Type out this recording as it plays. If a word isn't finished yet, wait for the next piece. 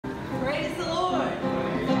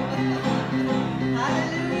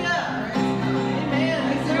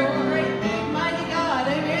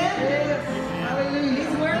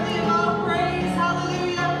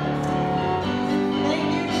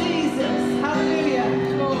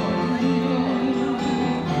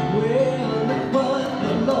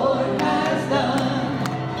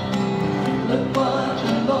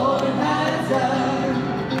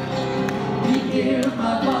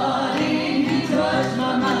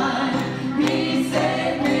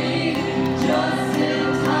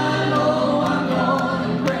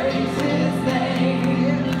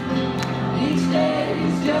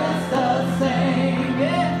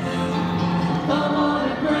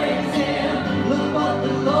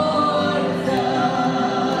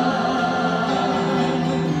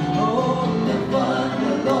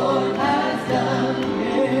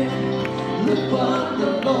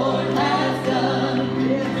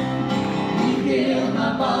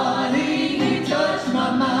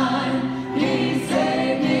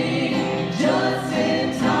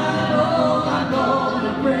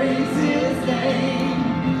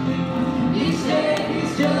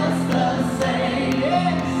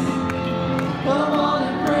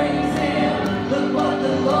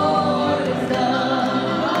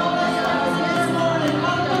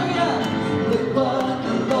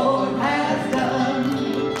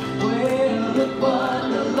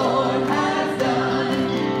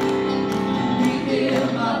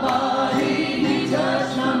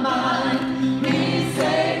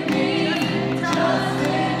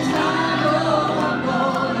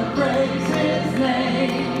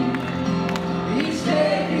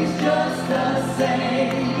the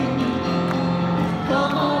same.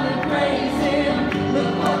 Come on and praise Him.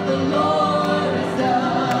 Look what the Lord has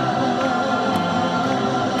done.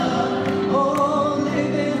 Oh,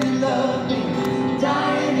 live and love me,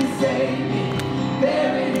 die and save me,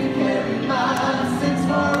 buried and carried my sins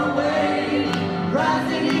far away,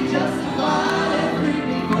 rising He justified and freed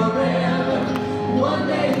me forever. One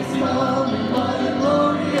day He's coming, what a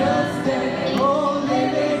glorious day. Oh,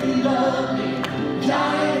 live and love me,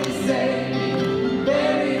 die and save me,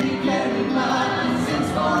 buried and carried my sins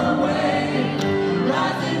far away,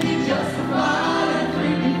 rising He justified and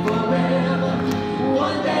freed me forever.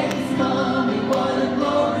 One day He's coming, what a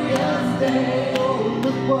glorious day. Oh,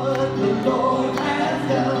 look what the Lord has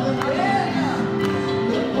done. Yeah.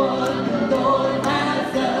 Look what the Lord has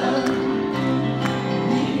done.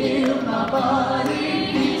 He healed my body,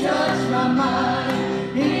 He touched my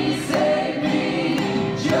mind, He saved me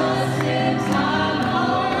just in time.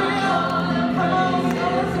 Hallelujah. Come on,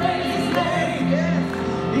 let's praise His name.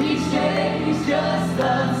 Each day He's just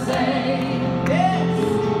the same. Yes.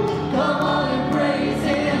 Come on and praise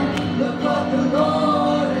Him. Look what the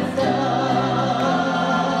Lord has done.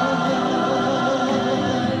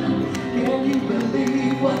 Can you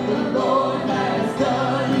believe what the Lord has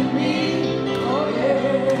done in me? Oh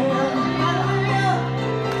yeah. Hallelujah.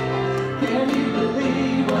 Can you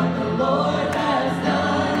believe what the Lord has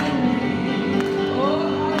done in me? Oh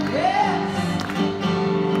yes.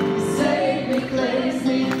 Save me, cleanse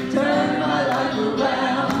me, turn my life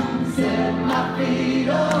around, set my feet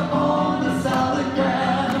up on the solid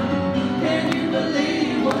ground. Can you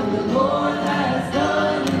believe what the Lord has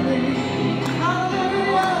done to me?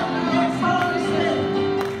 Hallelujah. Yes, Holy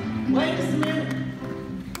Spirit. Wait just a minute.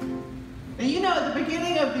 Now, you know, at the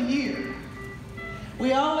beginning of the year,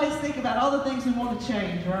 we always think about all the things we want to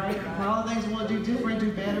change, right? All the things we want to do different,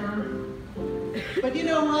 do better. But you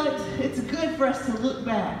know what? It's good for us to look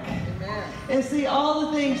back and see all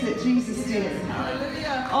the things that Jesus did.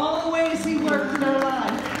 All the ways He worked in our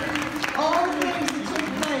life. All the things that took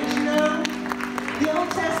place, you know. The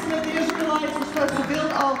Old Testament, the Israelites were supposed to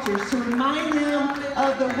build altars to remind them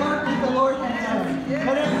of the work that the Lord had done.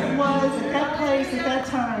 Whatever it was at that place, at that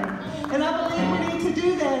time. And I believe we need to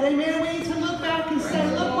do that. Amen. We need to look back and say,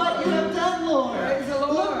 look what you have done, Lord.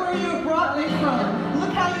 Look where you have brought me from.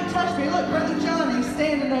 Look how you touched me. Look, Brother Johnny's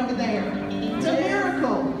standing over there. It's a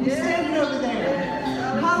miracle. He's standing over there.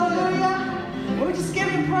 Hallelujah. We just give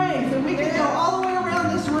Him praise. And we can go all the way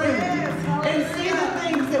around this room and see the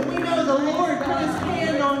things that we know the Lord put His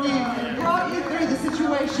hand on you and brought you through the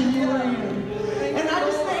situation you were in. And I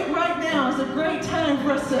just think right now is a great time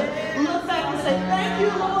for us to look back and say, thank you,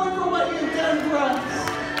 Lord, for what you've done for us.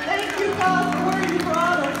 Thank you, God, for where you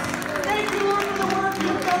brought us. Thank you, Lord, for the work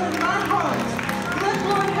you've done in my heart. Look,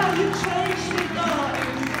 Lord, how you changed me, God.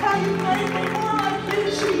 How you made me more like you,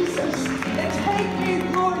 Jesus. And take me,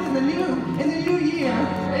 Lord, in the new year.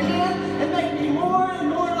 Amen? And make me more and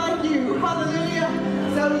more like you. Hallelujah.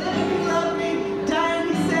 So live He loved me, died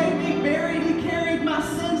He saved me, buried He carried my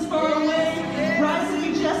sins far away, rising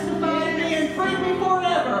He justified me and freed me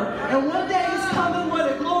forever. And one day He's coming,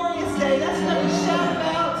 what a glorious day. That's what we shout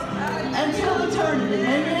about until eternity.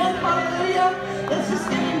 Amen? Hallelujah. Let's just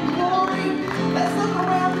give Him glory. Let's look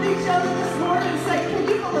around at each other this morning and say, can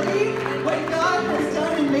you believe what God has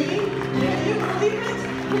done in me? Can you believe it?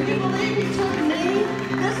 Can you believe He took me,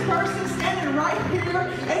 this person standing right here,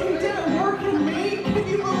 and He did a work in me? Can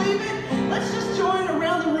you believe it? Let's just join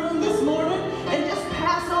around the room this morning and just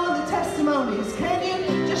pass on the testimonies. Can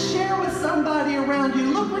you? Just share with somebody around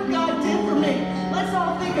you. Look what God did for me. Let's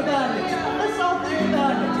all think about it. Let's all think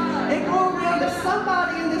about it. And go around to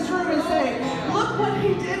somebody in this room and say, look what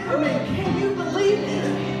He did for me. Can you believe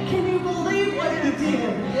it? Can you believe what He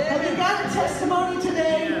did? Have you got a testimony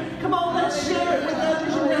today? Come on, let's share it with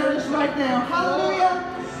others around us right now. Hallelujah.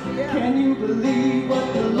 Can you believe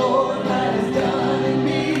what the Lord has done in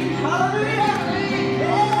me? Hallelujah.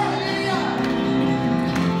 Yeah.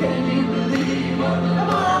 Can you believe what the Lord has done? Come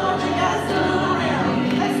on, I want you guys to move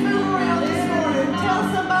around. Let's move around this morning. Tell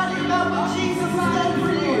somebody about what Jesus has done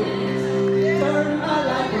for you. Turn my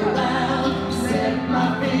life around, set my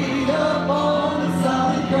feet up on the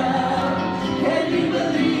solid ground. Can you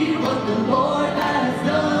believe what the Lord has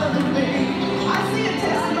done to me? I see a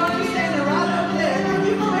testimony standing right over there. Can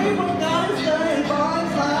you believe what God has done in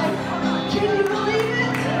Bond's life? Can you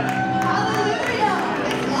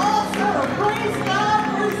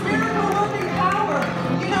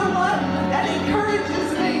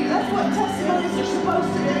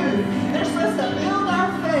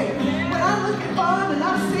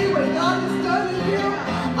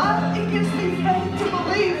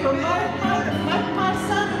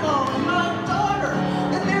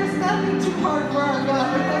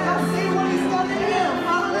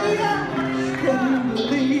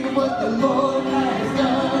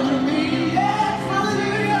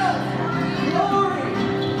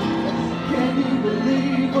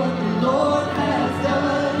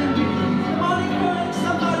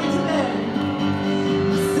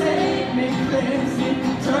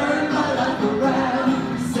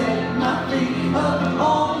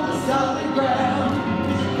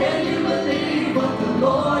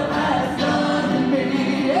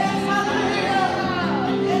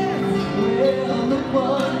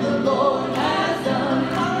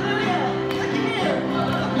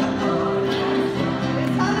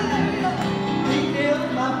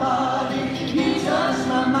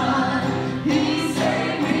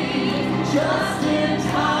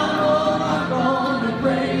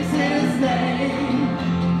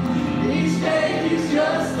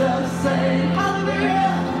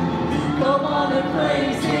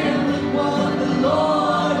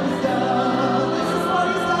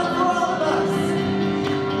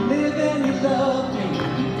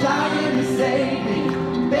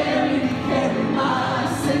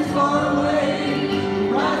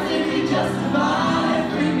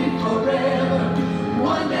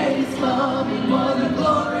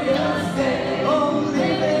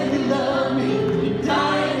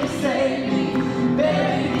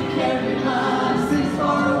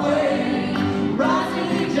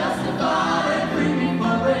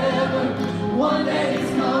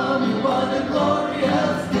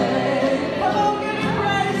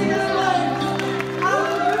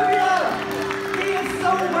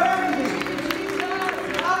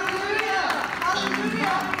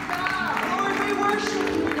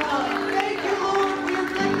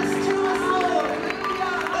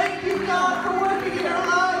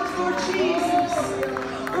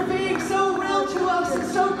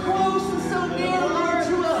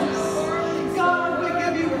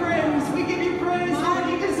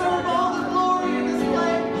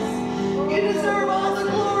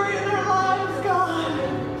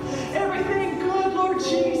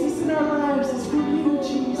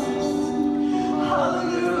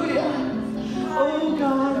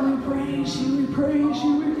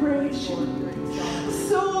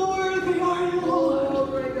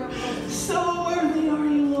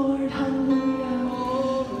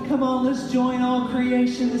Let's join all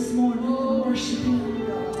creation this morning and worship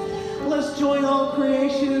Him. Let's join all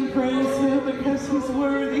creation and praise Him because He's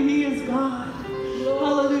worthy. He is God.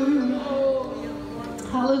 Hallelujah.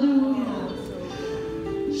 Hallelujah.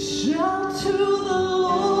 Shout to the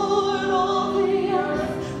Lord, all the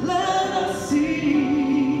earth, let us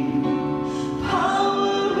sing.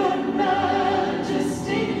 Power and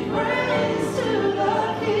majesty, praise to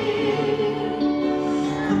the King.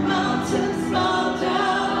 The mountains bow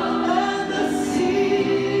down.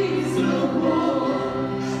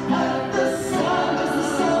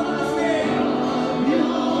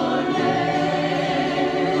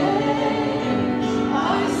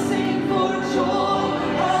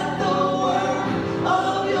 Oh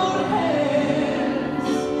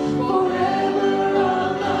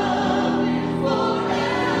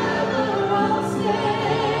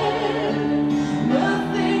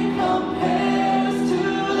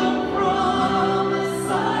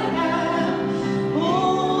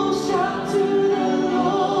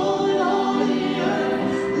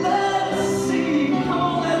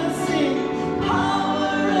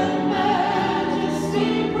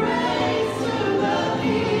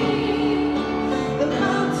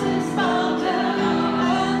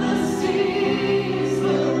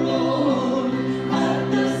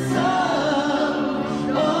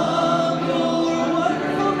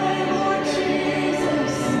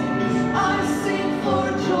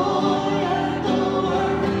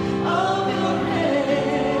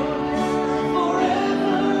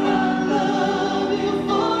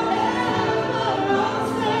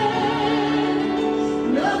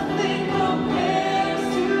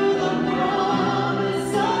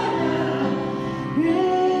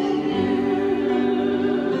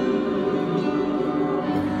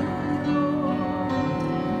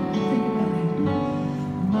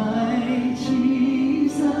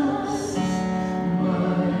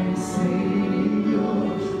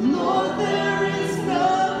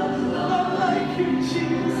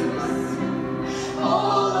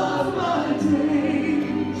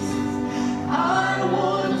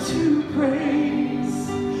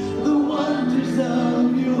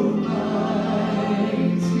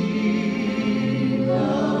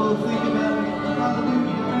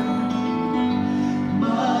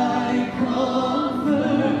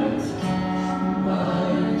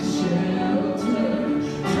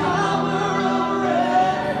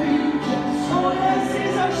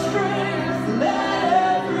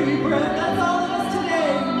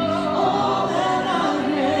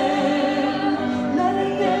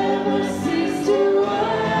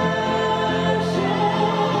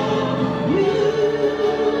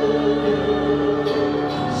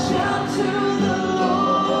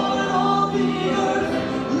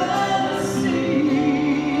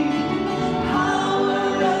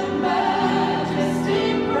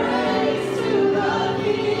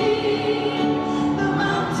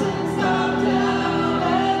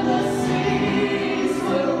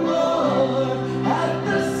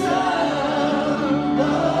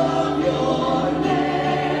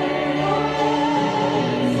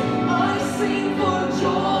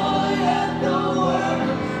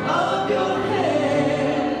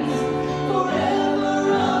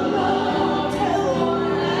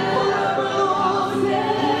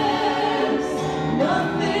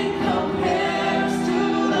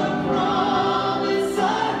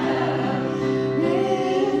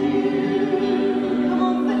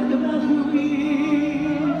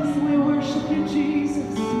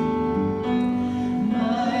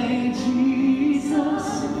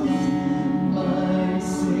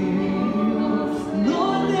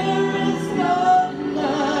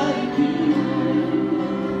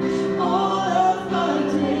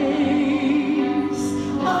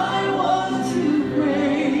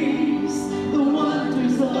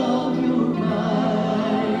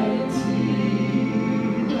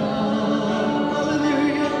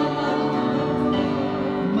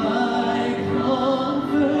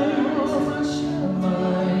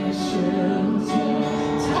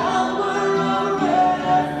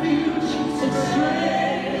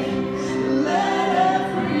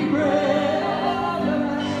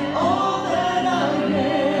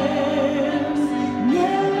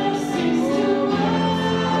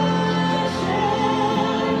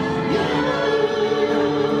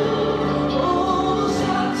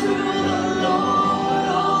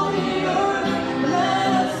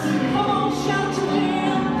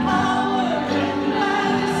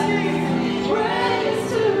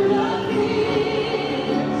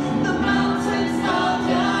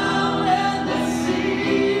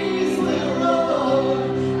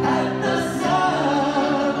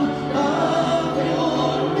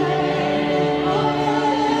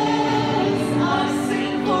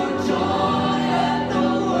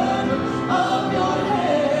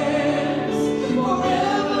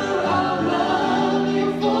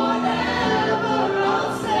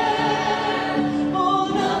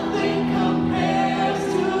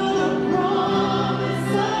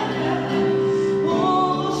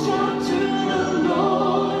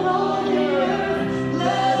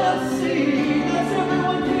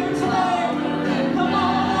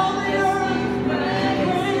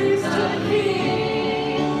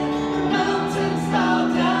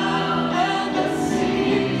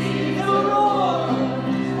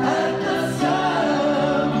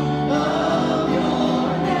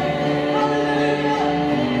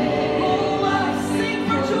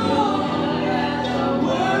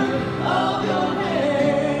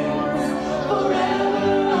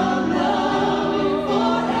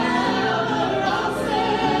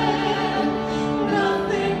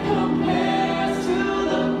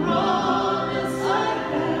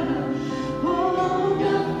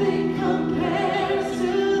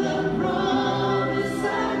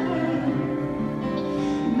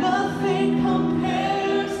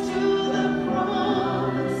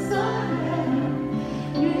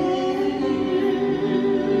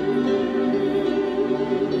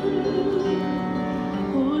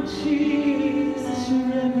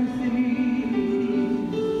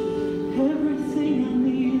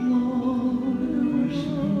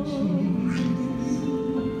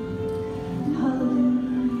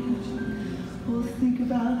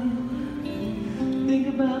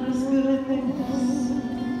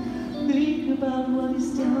what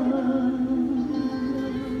he's done.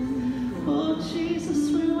 Oh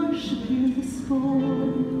Jesus, we worship you this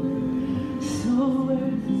morning. So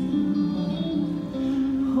worthy.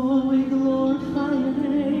 Oh, we glorify your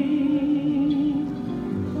name.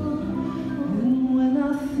 And when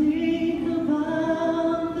I think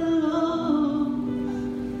about the Lord,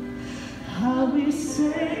 how he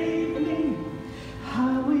saved me,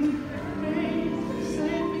 how he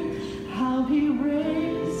saved me, how he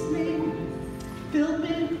raised me, filled me.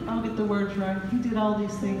 I'll get the words right. He did all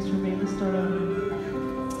these things for me. Let's start over.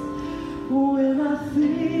 When I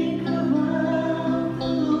think about the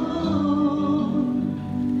Lord,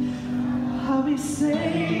 how he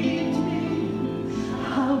saved me,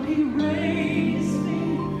 how he raised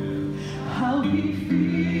me, how he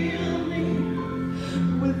filled me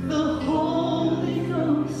with the Holy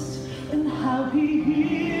Ghost, and how he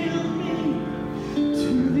healed me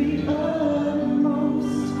to the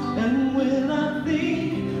uttermost. And when I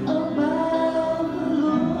think about the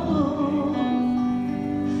Lord,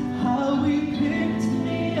 how he picked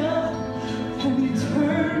me up and he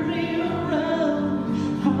turned me around,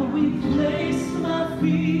 how he placed my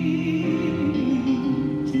feet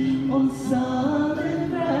on solid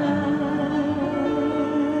ground.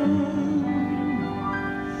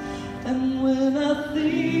 And when I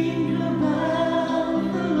think about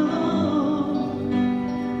the Lord,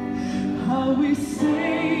 how he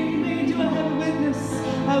saved me, do I have a witness?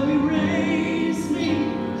 How he raised me,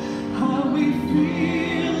 how he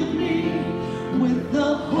filled me with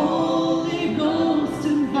the Holy Ghost,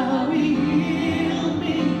 and how he healed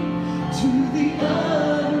me to the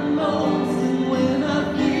uttermost. And when I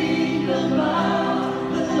think about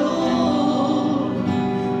the Lord,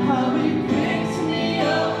 how he picked me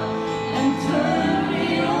up and turned me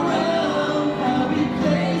around, how he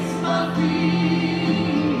placed my feet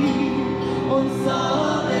on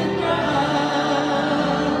solid ground,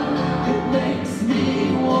 it makes me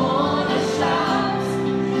want to shout,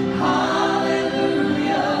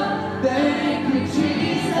 hallelujah, thank you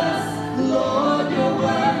Jesus, Lord, you're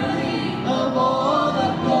worthy of all the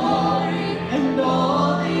glory and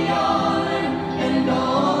all the honor and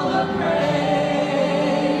all the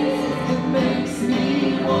praise. It makes me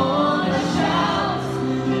want to shout,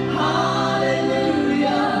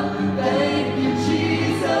 hallelujah, thank you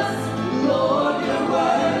Jesus, Lord, you're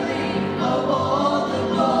worthy of all the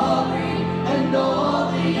glory and all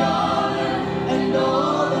the honor and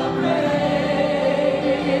all the praise.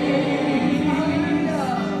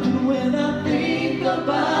 And when I think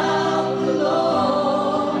about the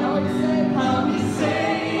Lord, how he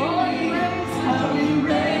saved me, how he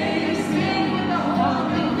raised me, how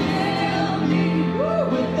he filled me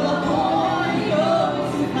with the Holy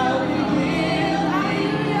Ghost, and how he healed me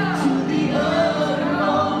to the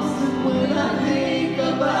uttermost. And when I think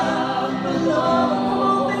about the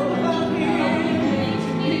Lord, think about him. He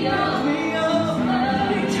picked me up,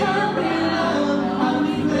 he turned me around, how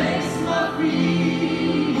he placed my feet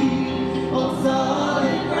on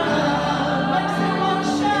solid ground. Makes me want to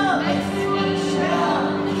shout,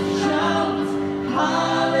 shout,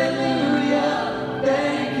 hallelujah,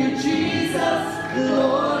 thank you Jesus,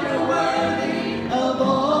 Lord, you're worthy of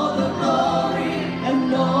all the glory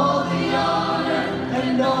and all the honor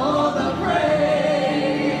and all the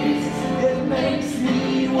praise. It makes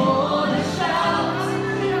me want to shout,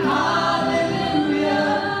 hallelujah,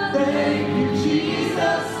 thank you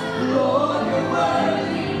Jesus, Lord, you're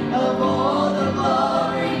worthy of all the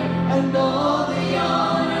glory and all the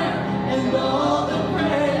honor and all the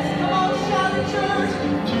praise. Come on, shout it, church.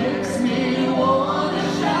 Makes me want to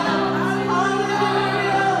shout,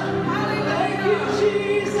 hallelujah.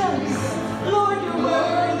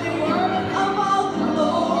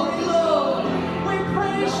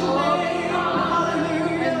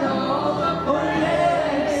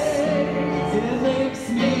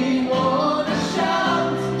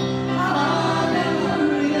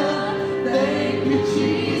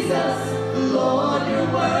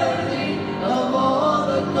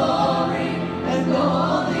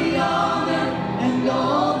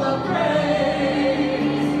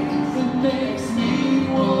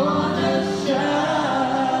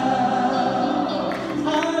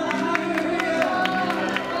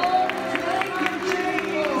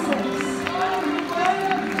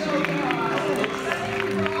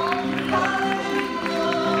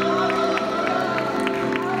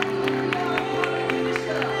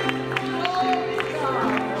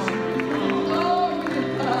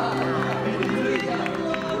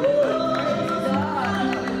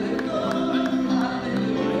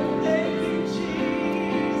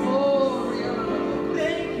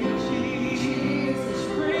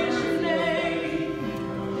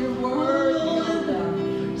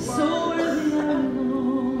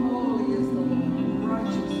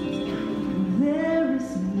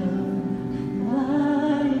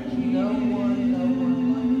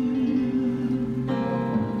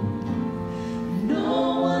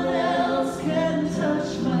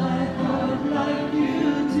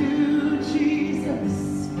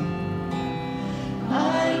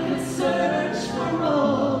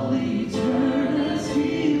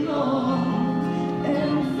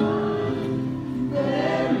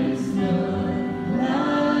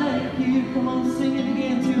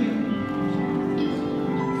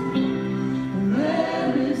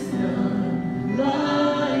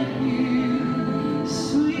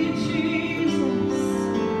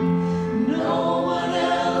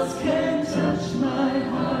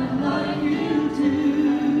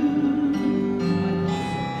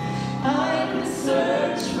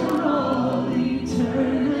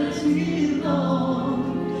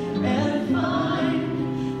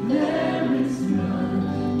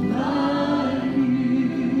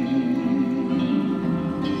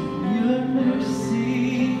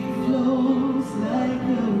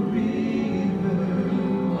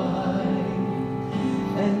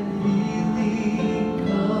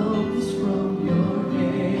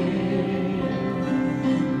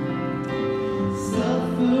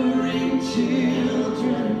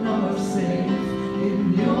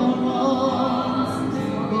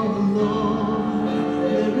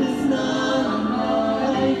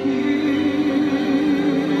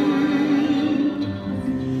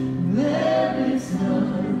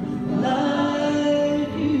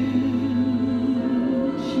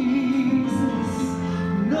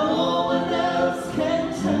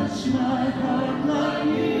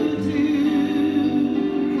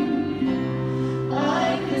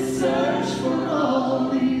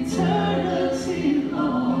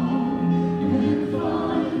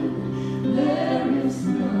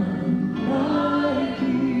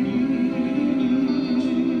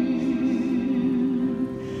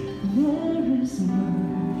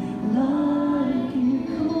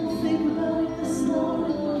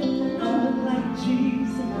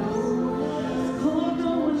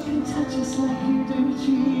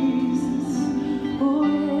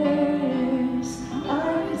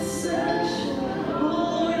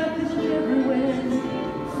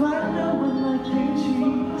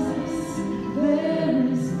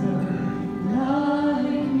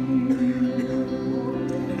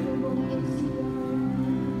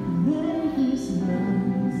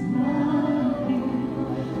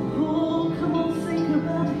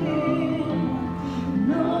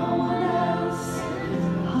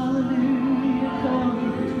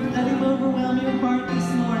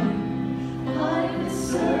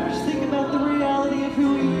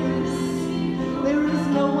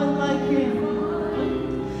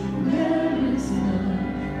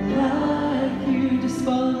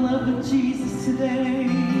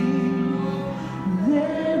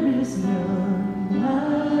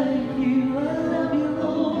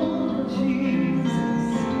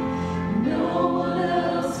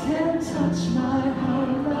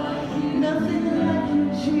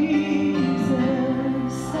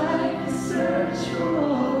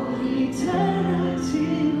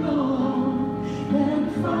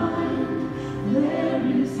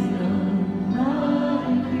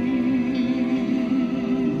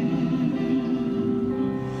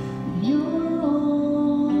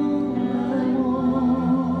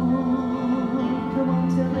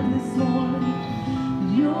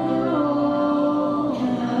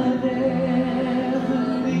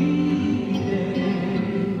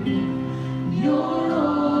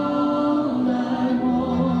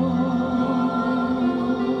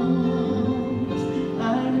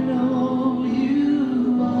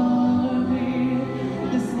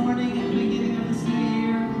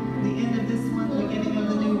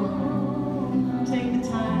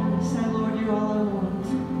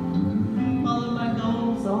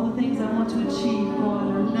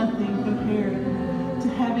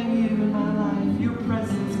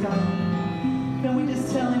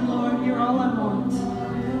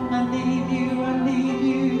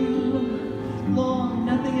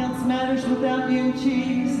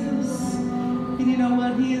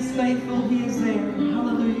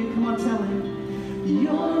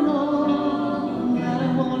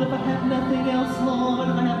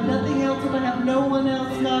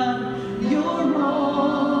 God. You're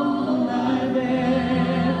all I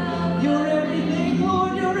bear. You're everything,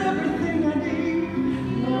 Lord. You're everything I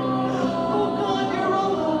need. Oh God, you're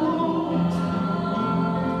all I want.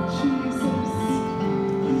 Jesus,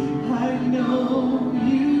 I know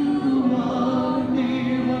you are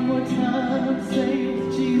near. One more time, say it,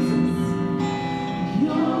 Jesus.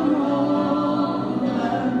 You're all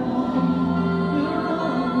I want. You're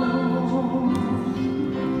all I want.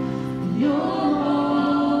 You're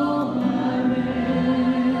all I've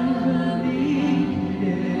ever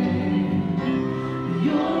needed.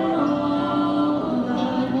 You're all I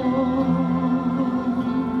want.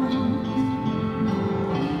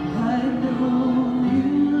 I know you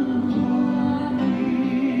are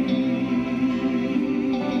near.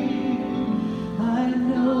 I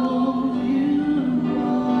know you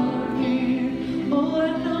are near. Oh, I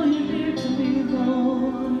know you're near to me,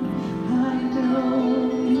 Lord. I know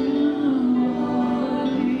you are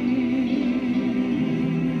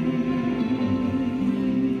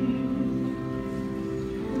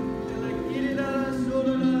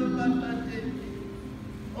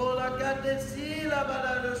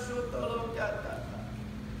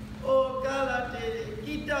Oh, kalate,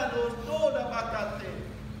 kita los toda bakate.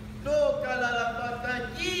 Do kalala bata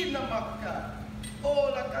kina maka.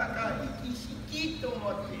 Oh, la kaka iki sikito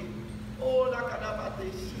mati. Oh, la kalabate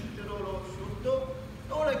sitro lo suto.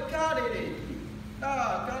 No le kare.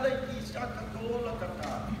 Na kale ki saka tola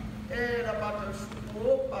kata. Era bata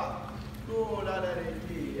suopa. Do la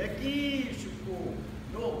reti. Eki suko.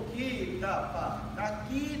 No kita pa. Na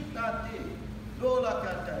kita te. Do la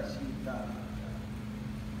kata sita.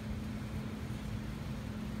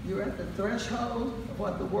 You're at the threshold of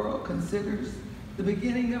what the world considers the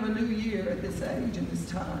beginning of a new year at this age and this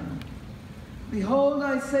time. Behold,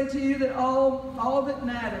 I say to you that all that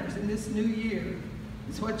matters in this new year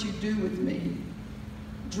is what you do with me.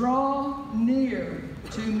 Draw near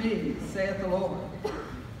to me, saith the Lord.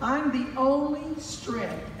 I'm the only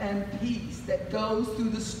strength and peace that goes through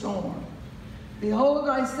the storm. Behold,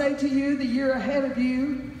 I say to you, the year ahead of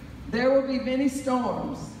you, there will be many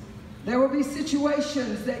storms. There will be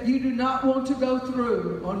situations that you do not want to go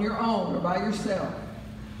through on your own or by yourself.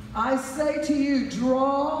 I say to you,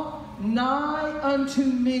 draw nigh unto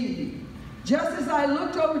me. Just as I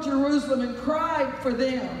looked over Jerusalem and cried for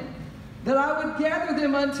them, that I would gather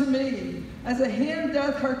them unto me, as a hen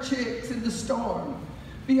doth her chicks in the storm.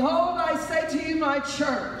 Behold, I say to you, my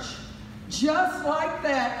church, just like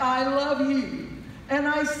that I love you. And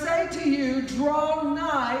I say to you, draw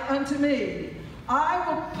nigh unto me. I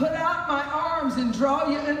will put out my arms and draw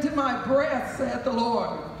you into my breast, saith the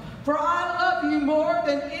Lord. For I love you more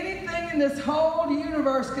than anything in this whole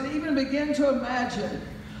universe could even begin to imagine.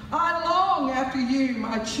 I long after you,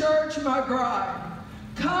 my church, my bride.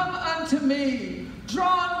 Come unto me,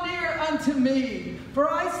 draw near unto me. For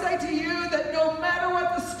I say to you that no matter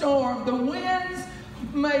what the storm, the winds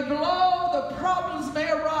may blow, the problems may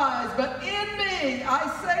arise, but in me, I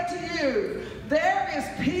say to you, there is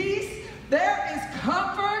peace, there is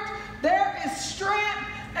comfort, there is strength,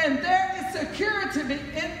 and there is security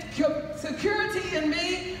in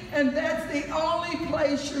me, and that's the only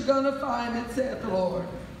place you're going to find it, saith the Lord.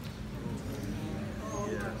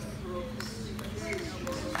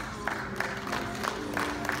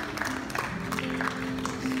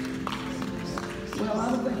 Well,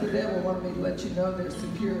 I don't think the devil wanted me to let you know there's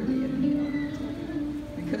security in him,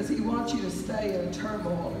 because he wants you to stay in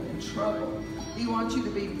turmoil and in trouble. He wants you to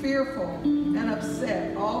be fearful and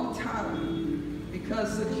upset all the time,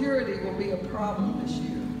 because security will be a problem this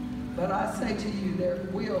year. But I say to you, there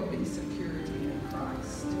will be security in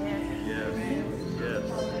Christ. Yes. Yes.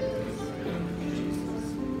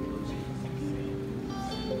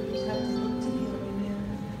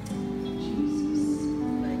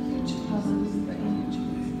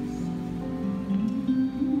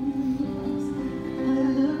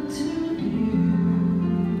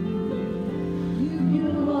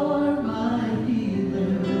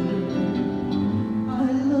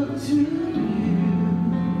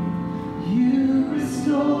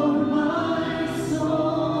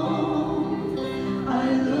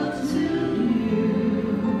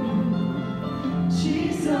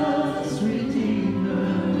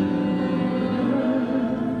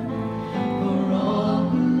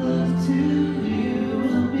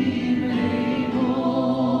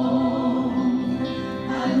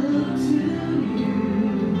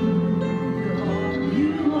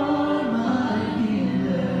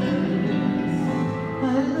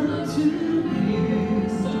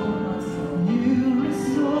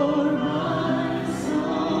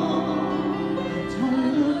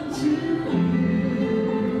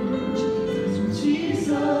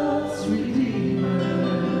 Jesus.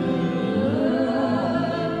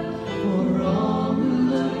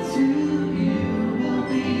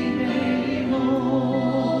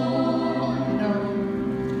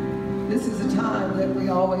 time that we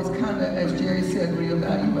always kind of, as Jerry said,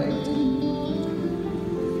 reevaluate.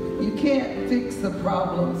 You can't fix the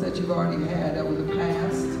problems that you've already had over the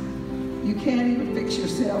past. You can't even fix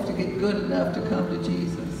yourself to get good enough to come to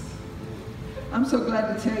Jesus. I'm so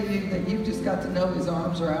glad to tell you that you've just got to know his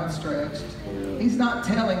arms are outstretched. He's not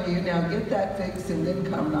telling you, now get that fixed and then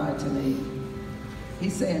come nigh to me.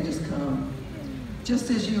 He's saying, just come. Just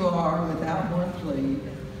as you are, without one plea,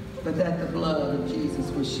 but that the blood of Jesus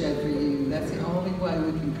was shed for you. That's the only way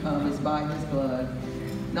we can come, is by his blood.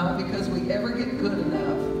 Not because we ever get good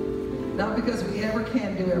enough, not because we ever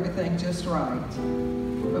can do everything just right,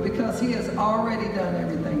 but because he has already done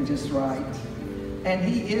everything just right. And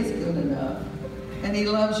he is good enough. And he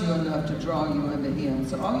loves you enough to draw you unto him.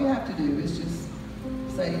 So all you have to do is just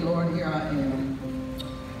say, Lord, here I am.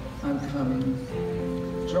 I'm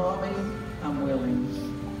coming. Draw me, I'm willing.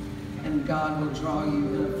 And God will draw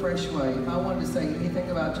you in a fresh way. If I wanted to say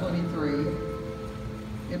anything about 23,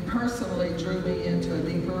 it personally drew me into a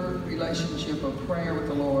deeper relationship of prayer with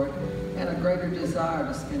the Lord and a greater desire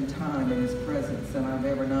to spend time in his presence than I've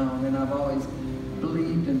ever known. And I've always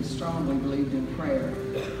believed and strongly believed in prayer.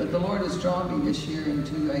 But the Lord has drawn me this year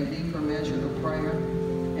into a deeper measure of prayer,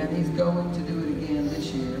 and he's going to do it again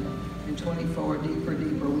this year in 24, deeper.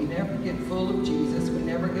 We never get full of Jesus. We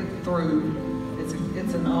never get through.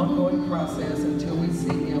 It's an ongoing process. Until we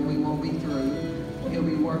see him, we won't be through. He'll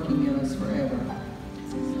be working in us forever.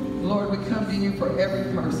 Lord, we come to you for every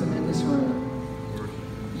person in this room.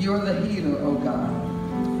 You're the healer, oh God.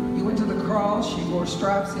 You went to the cross. You wore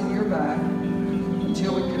stripes in your back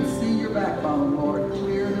until we could see your backbone, Lord,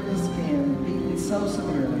 cleared of the skin, beaten so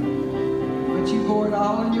severely. But you bore it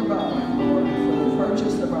all in your body, Lord, for the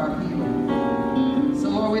purchase of our healing. So,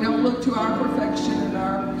 Lord, we don't look to our perfection and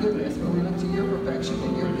our goodness, but we look to your perfection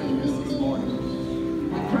and your goodness this morning.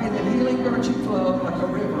 We pray that healing virtue flow like a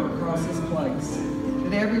river across this place,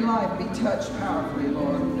 that every life be touched powerfully,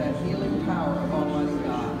 Lord, with that healing power of Almighty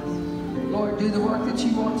God. Lord, do the work that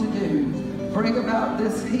you want to do. Bring about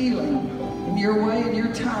this healing in your way and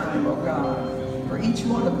your time, oh God, for each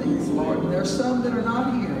one of these, Lord. And there's some that are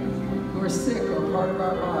not here who are sick or part of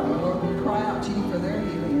our body. Lord, we cry out to you for their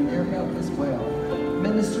healing and their health as well.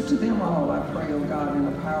 Minister to them all, I pray, oh God, in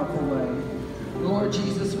a powerful way. Lord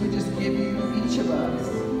Jesus, we just give you each of us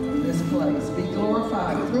in this place. Be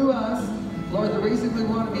glorified through us. Lord, the reason we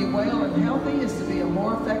want to be well and healthy is to be a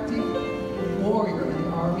more effective warrior in the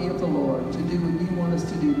army of the Lord, to do what you want us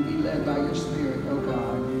to do, to be led by your Spirit, oh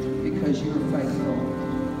God, because you are faithful.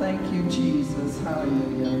 Thank you, Jesus.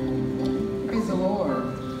 Hallelujah. Praise the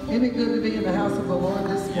Lord. Isn't it good to be in the house of the Lord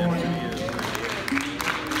this morning?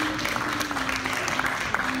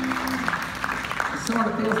 It sort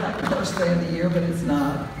of feels like the first day of the year, but it's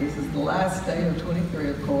not. This is the last day of 23,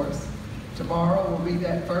 of course. Tomorrow will be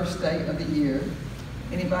that first day of the year.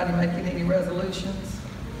 Anybody making any resolutions?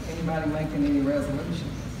 Anybody making any resolutions?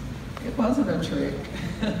 It wasn't a trick.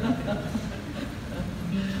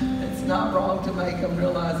 It's not wrong to make them,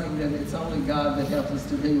 realizing that it's only God that helps us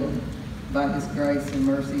to do them. By his grace and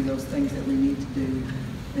mercy, those things that we need to do.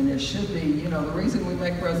 And there should be, you know, the reason we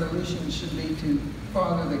make resolutions should be to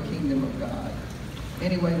further the kingdom of God.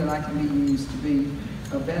 Any way that I can be used to be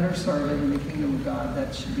a better servant in the kingdom of God,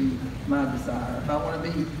 that should be my desire. If I want to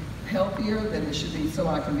be healthier, then it should be so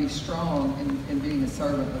I can be strong in being a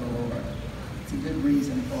servant of the Lord. It's a good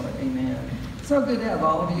reason for it. Amen. So good to have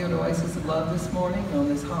all of you at Oasis of Love this morning on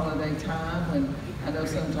this holiday time. And I know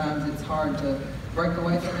sometimes it's hard to break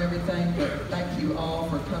away from everything, but thank you all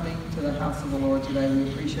for coming to the house of the Lord today. We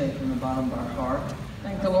appreciate it from the bottom of our heart.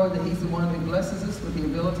 Thank the Lord that he's the one who blesses us with the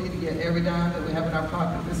ability to get every dime that we have in our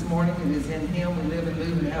pocket this morning. It is in him we live and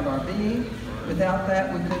move and have our being. Without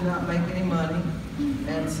that, we could not make any money.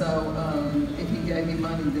 And so if he gave you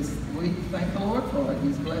money this week, thank the Lord for it.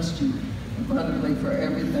 He's blessed you abundantly for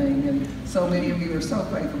everything. And so many of you are so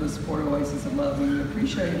faithful to support Oasis of Love. And we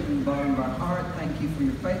appreciate it from the bottom of our heart. Thank you for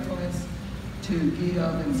your faithfulness to give.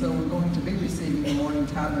 And so we're going to be receiving a morning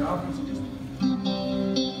tithe and offering. So just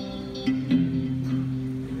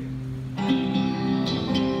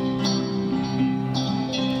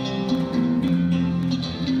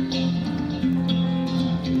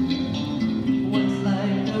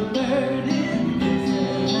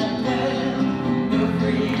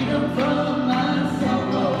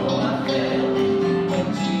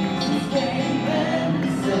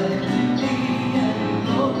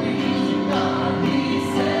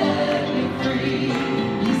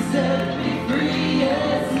Free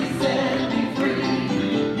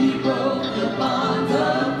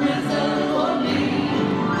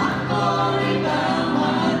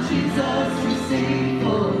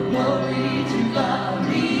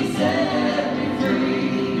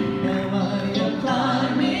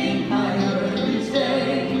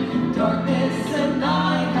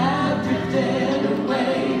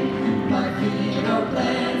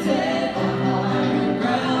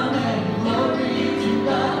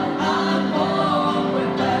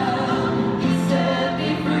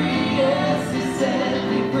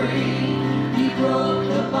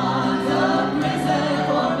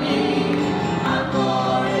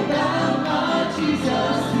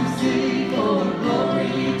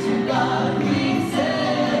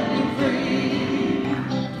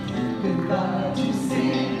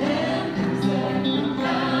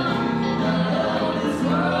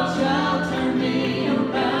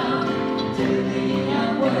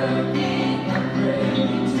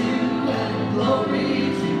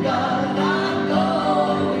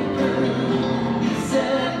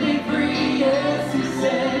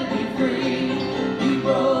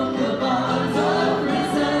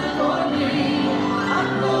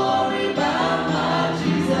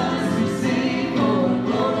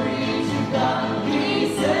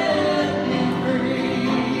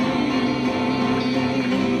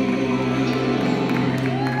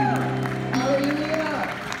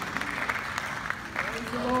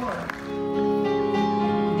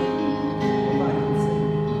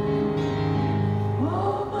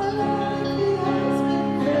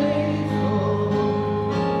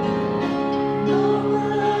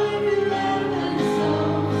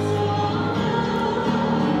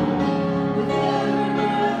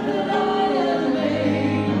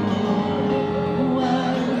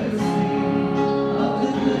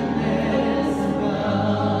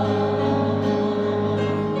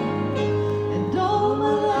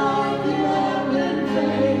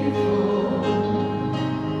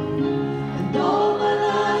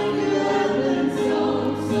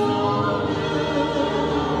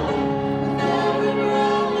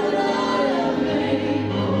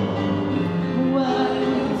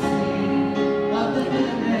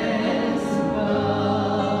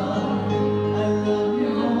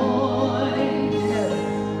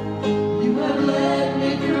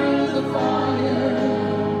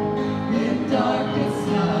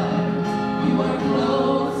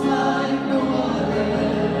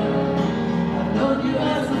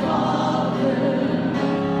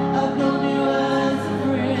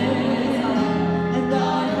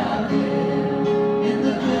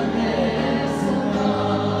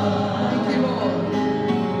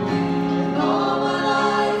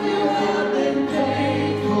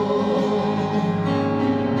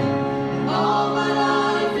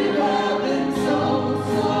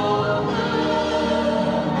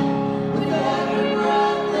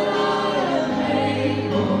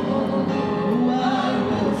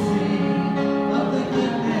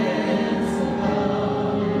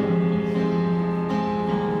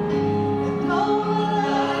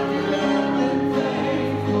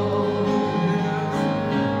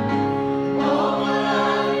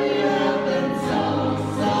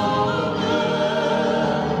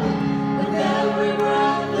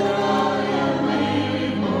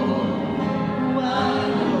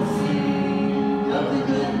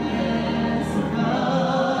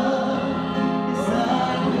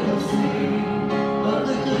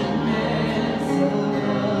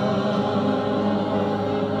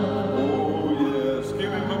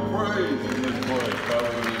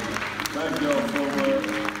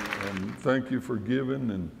thank you for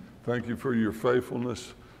giving, and thank you for your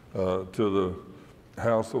faithfulness to the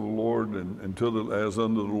house of the Lord and as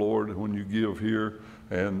unto the Lord when you give here.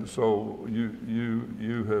 And so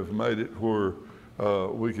you have made it where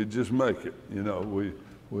we could just make it. You know,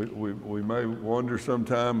 we may wonder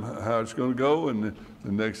sometime how it's going to go, and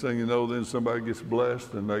the next thing you know, then somebody gets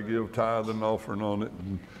blessed and they give tithe and offering on it,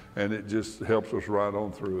 and it just helps us right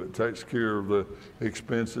on through. It takes care of the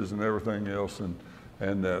expenses and everything else, and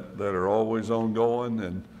that are always ongoing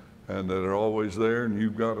and that are always there, and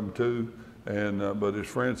you've got them too. And but as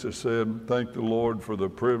Francis said, thank the Lord for the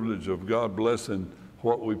privilege of God blessing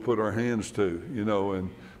what we put our hands to, you know,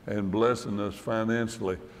 and blessing us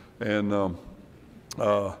financially. And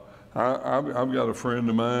I've got a friend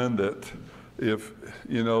of mine that, if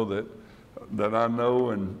you know, that I know,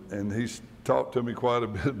 and he's talked to me quite a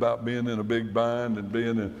bit about being in a big bind and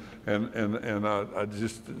being in, and I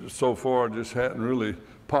just so far just hadn't really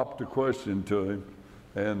popped a question to him,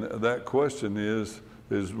 and that question is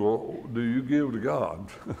well, do you give to God?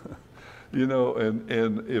 You know, and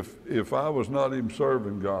if I was not even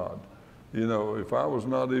serving God, you know, if I was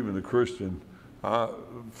not even a Christian, I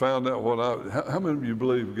found out how many of you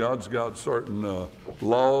believe God's got certain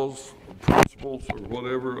laws, principles, or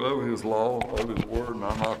whatever of his law, of his word, and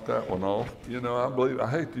I knocked that one off. You know, I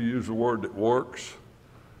hate to use the word that works,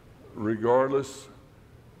 regardless,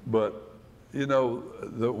 but you know,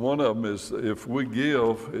 one of them is, if we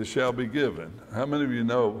give, it shall be given. How many of you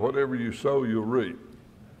know whatever you sow, you'll reap?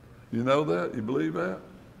 You know that? You believe that?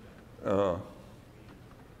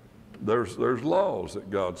 There's laws that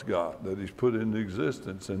God's got that he's put into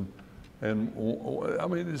existence, and I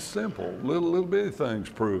mean, it's simple. Little bitty things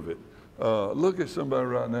prove it. Look at somebody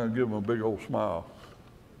right now and give them a big old smile.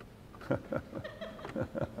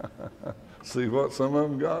 See what some of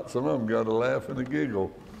them got? Some of them got a laugh and a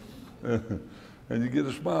giggle. And you get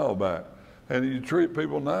a smile back. And you treat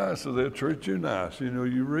people nice, so they'll treat you nice. You know,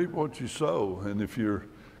 you reap what you sow. And if you're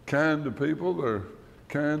kind to people, they're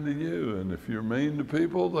kind to you. And if you're mean to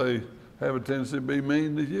people, they have a tendency to be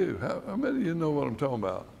mean to you. How many of you know what I'm talking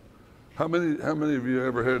about? How many of you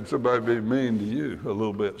ever had somebody be mean to you a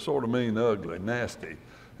little bit? Sort of mean, ugly, nasty.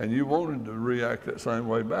 And you wanted to react that same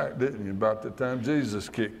way back, didn't you? About the time Jesus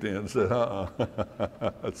kicked in and said, I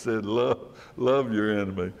said, love your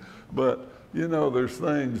enemy. But, you know, there's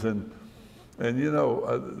things, and you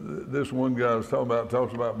know, this one guy I was talking about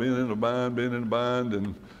talks about being in a bind,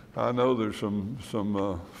 and I know there's some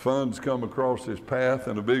funds come across his path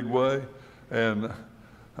in a big way, and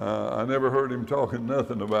I never heard him talking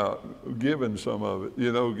nothing about giving some of it,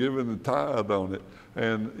 you know, giving the tithe on it.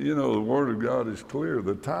 And, you know, the Word of God is clear.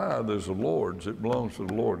 The tithe is the Lord's. It belongs to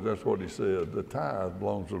the Lord. That's what he said. The tithe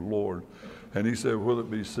belongs to the Lord. And he said, whether it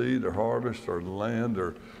be seed or harvest or the land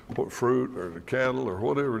or fruit or the cattle or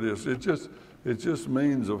whatever it is, it just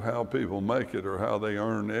means of how people make it, or how they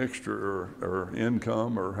earn extra or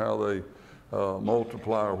income, or how they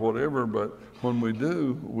multiply or whatever. But when we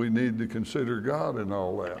do, we need to consider God in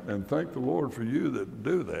all that, and thank the Lord for you that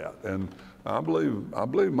do that. And I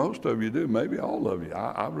believe most of you do, maybe all of you.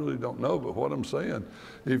 I really don't know, but what I'm saying,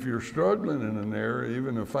 if you're struggling in an area,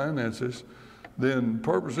 even in finances, then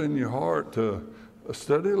purpose in your heart to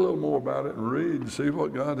study a little more about it and read and see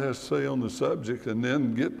what God has to say on the subject, and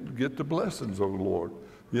then get the blessings of the Lord.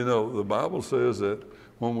 You know, the Bible says that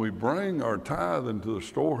when we bring our tithe into the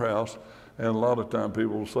storehouse, and a lot of time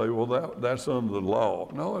people will say, well, that's under the law.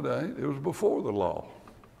 No, it ain't. It was before the law.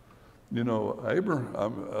 You know,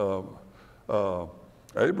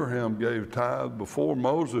 Abraham gave tithe before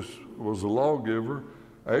Moses was the lawgiver.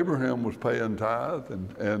 Abraham was paying tithe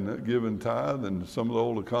and giving tithe and some of the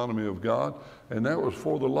old economy of God, and that was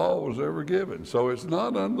before the law was ever given. So it's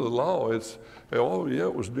not under the law. It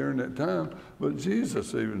was during that time. But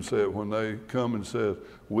Jesus even said, when they come and said,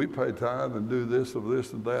 we pay tithe and do this of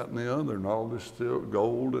this and that and the other, and all this still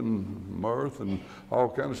gold and mirth and all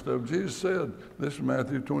kind of stuff. Jesus said, this is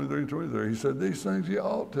Matthew 23:23. He said, these things you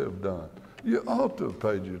ought to have done. You ought to have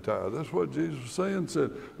paid your tithe. That's what Jesus was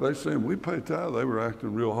saying. They saying, we pay tithe. They were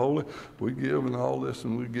acting real holy. We give and all this,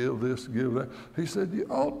 and we give this, give that. He said, you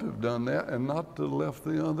ought to have done that, and not to have left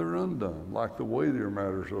the other undone, like the weightier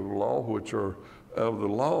matters of the law, which are of the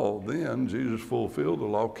law. Then Jesus fulfilled the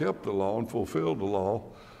law, kept the law, and fulfilled the law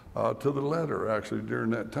to the letter, actually, during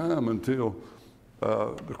that time until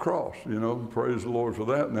the cross. You know, praise the Lord for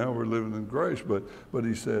that. Now we're living in grace. But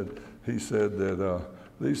he said that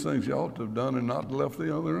these things you ought to have done and not left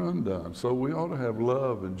the other undone. So we ought to have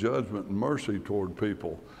love and judgment and mercy toward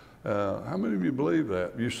people. How many of you believe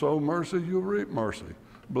that? You sow mercy, you'll reap mercy.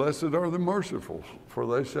 Blessed are the merciful, for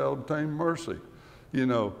they shall obtain mercy. You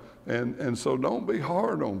know, And so don't be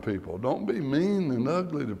hard on people. Don't be mean and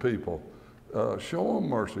ugly to people. Show them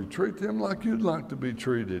mercy. Treat them like you'd like to be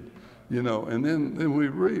treated, you know. And then we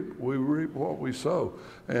reap what we sow.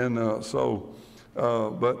 And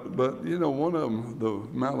but you know, one of them, the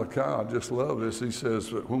Malachi, I just love this. He says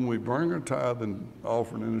that when we bring our tithe and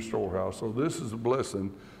offering in the storehouse, so this is a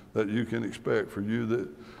blessing that you can expect for you that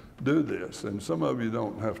do this. And some of you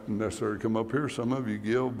don't have to necessarily come up here. Some of you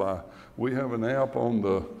give by, we have an app on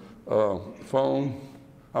the phone.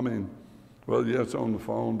 I mean, well, yeah, it's on the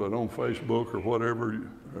phone, but on Facebook or whatever,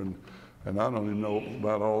 and I don't even know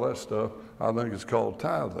about all that stuff. I think it's called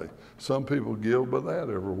Tithely. Some people give by that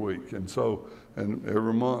every week, and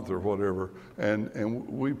every month or whatever, and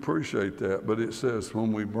we appreciate that. But it says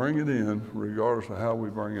when we bring it in, regardless of how we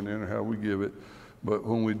bring it in or how we give it, but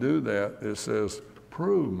when we do that, it says,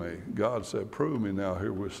 prove me. God said, prove me now,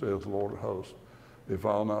 herewith saith the Lord of hosts, if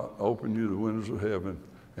I'll not open you the windows of heaven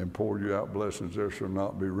and pour you out blessings, there shall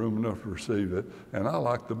not be room enough to receive it. And I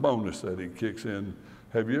like the bonus that he kicks in.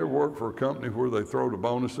 Have you ever worked for a company where they throw the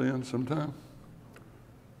bonus in sometime?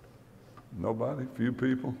 Nobody? Few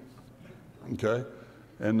people? Okay.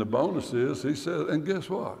 And the bonus is, he said, and guess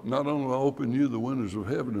what? Not only will I open you the windows of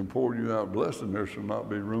heaven and pour you out blessing, there shall not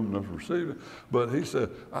be room enough to receive it, but he said,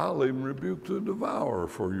 I'll even rebuke the devourer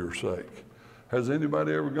for your sake. Has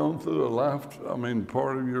anybody ever gone through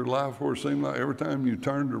part of your life where it seemed like every time you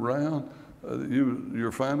turned around,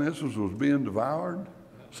 your finances was being devoured?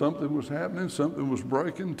 Something was happening, something was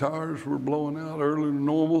breaking, tires were blowing out earlier than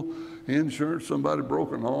normal, insurance, somebody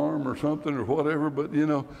broke an arm or something or whatever, but you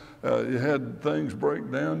know, you had things break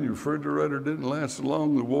down, your refrigerator didn't last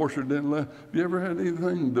long, the washer didn't last. Have you ever had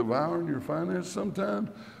anything devouring your finances sometimes?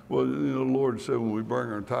 Well, you know, the Lord said when we bring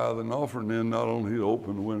our tithe and offering in, not only he'd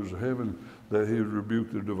open the windows of heaven, that he would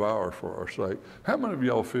rebuke the devourer for our sake. How many of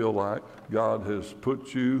y'all feel like God has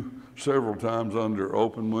put you several times under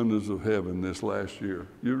open windows of heaven this last year?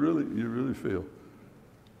 You really feel?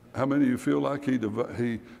 How many of you feel like he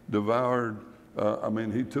devoured,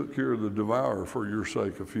 he took care of the devourer for your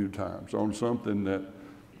sake a few times on something that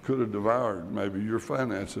could have devoured maybe your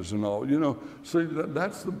finances and all? You know, see,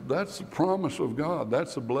 that's the promise of God.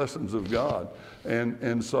 That's the blessings of God.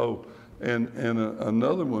 And so,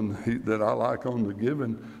 another one that I like on the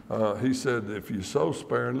giving, he said, if you sow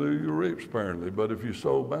sparingly, you reap sparingly. But if you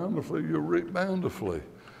sow bountifully, you'll reap bountifully.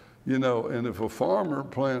 You know, and if a farmer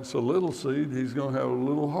plants a little seed, he's going to have a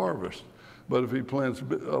little harvest. But if he plants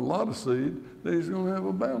a lot of seed, then he's going to have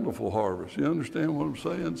a bountiful harvest. You understand what I'm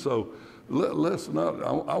saying? So let's not,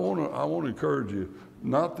 I want to encourage you,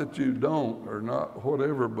 not that you don't or not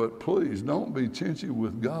whatever, but please don't be chinchy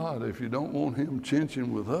with God if you don't want him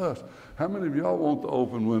chinching with us. How many of y'all want the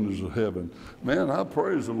open windows of heaven? Man, I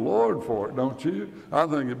praise the Lord for it, don't you? I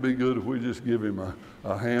think it'd be good if we just give him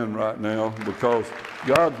a hand right now, because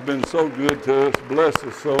God's been so good to us, bless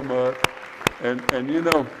us so much. And you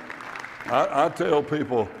know, I tell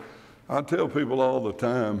people all the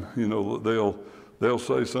time, you know, they'll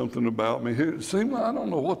say something about me. Here, seems like I don't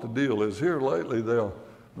know what the deal is. Here lately,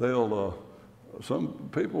 some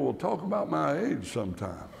people will talk about my age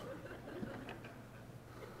sometimes.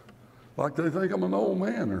 Like they think I'm an old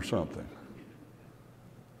man or something.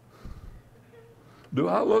 Do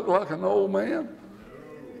I look like an old man?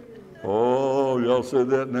 Oh, y'all said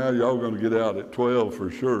that now. Y'all going to get out at 12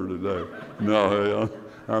 for sure today. No, hey,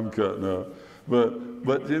 I'm cutting up.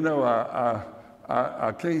 But you know,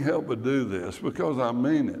 I can't help but do this because I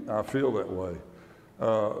mean it. I feel that way.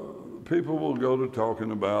 People will go to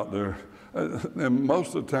talking about and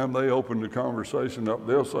most of the time they open the conversation up,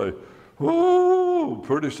 they'll say, whoo,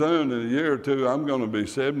 pretty soon in a year or two, I'm going to be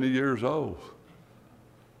 70 years old.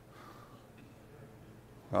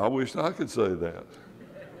 I wish I could say that.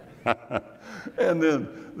 And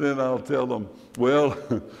then I'll tell them, well,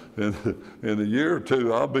 in a year or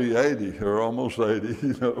two, I'll be 80 or almost 80.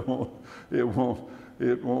 You know, it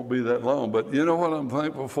won't be that long. But you know what I'm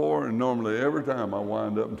thankful for? And normally every time I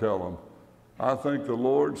wind up and tell them, I thank the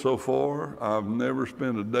Lord so far, I've never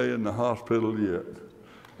spent a day in the hospital yet.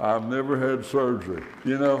 I've never had surgery.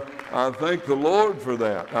 You know, I thank the Lord for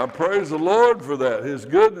that. I praise the Lord for that. His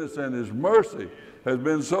goodness and his mercy has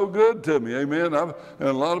been so good to me. Amen. And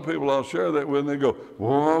a lot of people I'll share that with, and they go,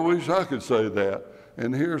 well, I wish I could say that.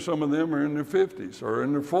 And here some of them are in their 50s or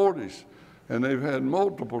in their 40s, and they've had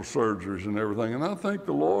multiple surgeries and everything. And I thank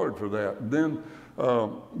the Lord for that. Then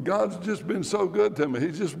God's just been so good to me.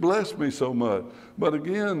 He's just blessed me so much. But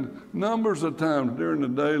again, numbers of times during the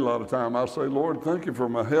day, a lot of time, I say, Lord, thank you for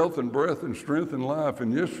my health and breath and strength and life.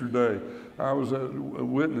 And yesterday, I was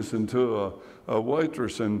witnessing to a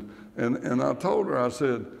waitress, and I told her, I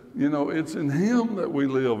said, you know, it's in Him that we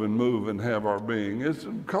live and move and have our being. It's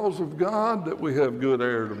because of God that we have good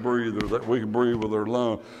air to breathe, or that we can breathe with our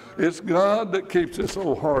lungs. It's God that keeps this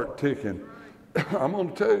old heart ticking. I'm going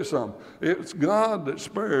to tell you something. It's God that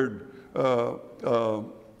spared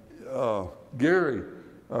Gary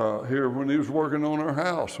here when he was working on our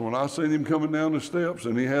house. When I seen him coming down the steps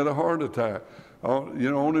and he had a heart attack, you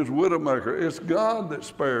know, on his widowmaker. It's God that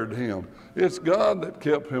spared him. It's God that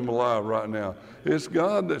kept him alive right now. It's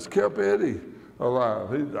God that's kept Eddie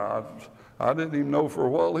alive. I didn't even know for a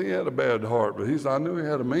while he had a bad heart, but I knew he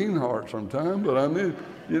had a mean heart sometimes, but I knew,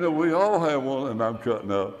 you know, we all have one, and I'm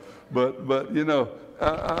cutting up. But you know,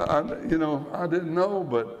 I didn't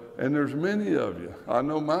know, and there's many of you. I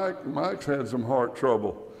know Mike's had some heart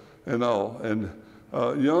trouble and all, and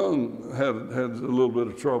Young had a little bit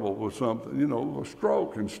of trouble with something, you know, a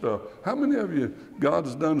stroke and stuff. How many of you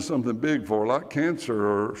God's done something big for, like cancer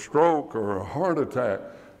or stroke or a heart attack?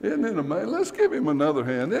 Isn't it amazing? Let's give Him another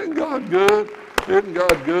hand. Isn't God good? Isn't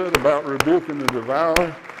God good about rebuking the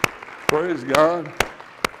devourer? Praise God.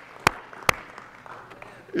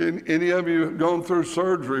 Any of you gone through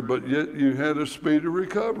surgery, but yet you had a speedy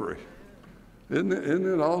recovery? Isn't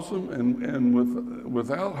it awesome? And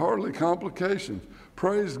without hardly complications.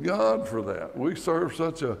 Praise God for that. We serve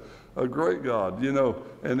such a great God, you know.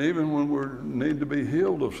 And even when we need to be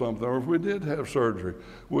healed of something, or if we did have surgery,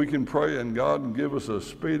 we can pray and God can give us a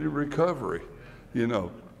speedy recovery. You know,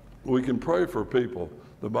 we can pray for people.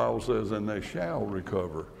 The Bible says, and they shall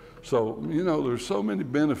recover. So, you know, there's so many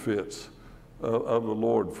benefits of the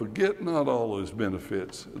Lord. Forget not all His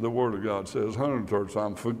benefits. The Word of God says 103rd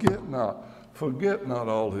Psalm, forget not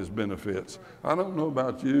all His benefits. I don't know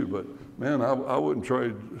about you, but man, I wouldn't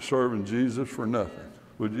trade serving Jesus for nothing.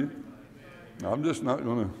 Would you? I'm just not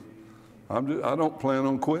going to. I don't plan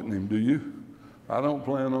on quitting Him, do you? I don't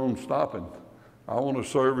plan on stopping. I want to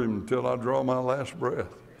serve Him until I draw my last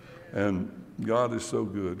breath. And God is so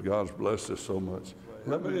good. God's blessed us so much.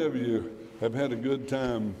 How many of you have had a good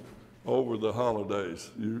time over the holidays?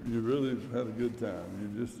 You really had a good time.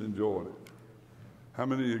 You just enjoyed it. How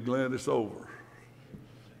many of you are glad it's over?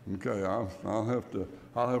 Okay, I'll have to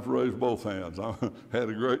raise both hands. I had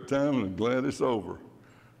a great time and I'm glad it's over.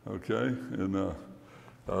 Okay, and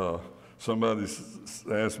somebody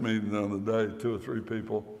asked me the other day, 2 or 3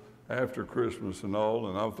 people after Christmas and all,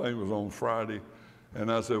 and I think it was on Friday,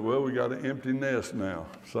 and I said, well, we got an empty nest now.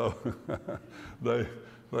 So they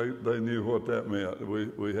knew what that meant.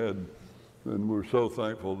 We had, and we're so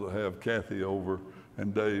thankful to have Kathy over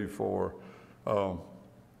and Dave for a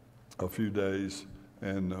few days,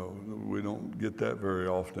 and we don't get that very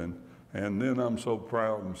often. And then I'm so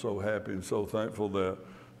proud and so happy and so thankful that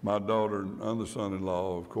my daughter and other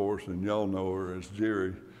son-in-law, of course, and y'all know her as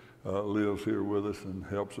Jerry, lives here with us and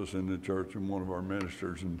helps us in the church and one of our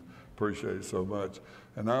ministers, and appreciate it so much.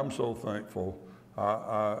 And I'm so thankful,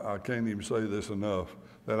 I can't even say this enough,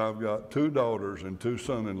 that I've got 2 daughters and 2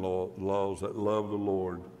 son-in-laws that love the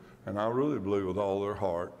Lord. And I really believe with all their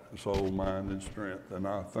heart, soul, mind, and strength. And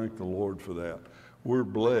I thank the Lord for that. We're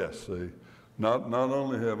blessed, see. Not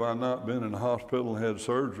only have I not been in the hospital and had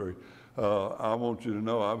surgery, I want you to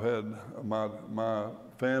know I've had my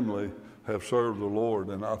family have served the Lord,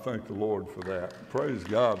 and I thank the Lord for that. Praise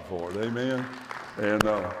God for it, amen. And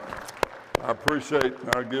I appreciate,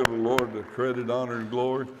 I give the Lord the credit, honor, and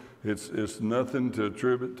glory. It's nothing to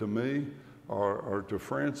attribute to me or to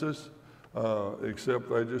Francis, except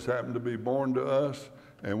they just happened to be born to us,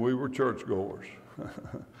 and we were churchgoers.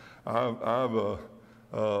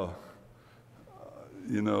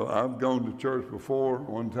 You know, I've gone to church before.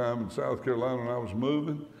 One time in South Carolina when I was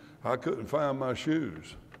moving, I couldn't find my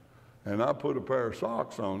shoes. And I put a pair of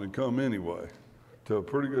socks on and come anyway to a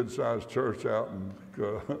pretty good sized church out in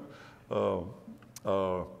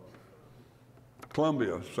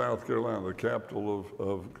Columbia, South Carolina, the capital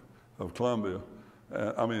of Columbia,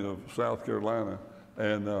 of South Carolina.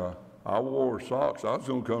 And I wore socks. I was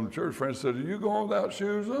going to come to church. Friends said, are you going without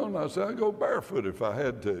shoes on? I said, I'd go barefoot if I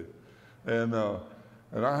had to.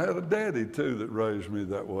 And I had a daddy, too, that raised me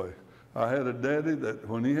that way. I had a daddy that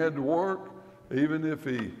when he had to work, even if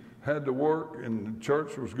he had to work and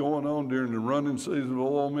church was going on during the running season of the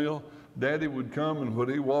oil mill, Daddy would come, and when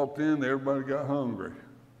he walked in, everybody got hungry.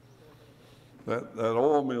 That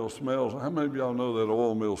oil mill smells. How many of y'all know that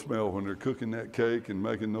oil mill smell when they're cooking that cake and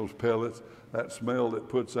making those pellets? That smell that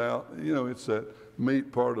puts out, you know, it's that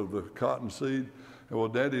meat part of the cottonseed. And well,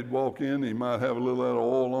 Daddy'd walk in, he might have a little of that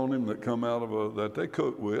oil on him that come out of that they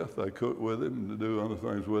cook with. They cook with it and do other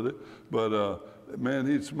things with it. But man,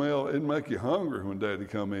 he'd smell, it'd make you hungry when Daddy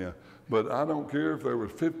come in. But I don't care if there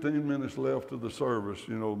was 15 minutes left of the service,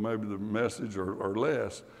 you know, maybe the message or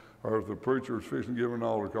less, or if the preacher was fixing to give an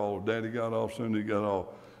altar call, if Daddy got off, soon he got off,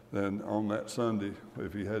 then on that Sunday,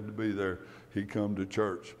 if he had to be there, he'd come to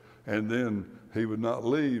church. And then he would not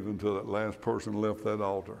leave until that last person left that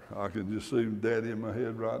altar. I can just see Daddy in my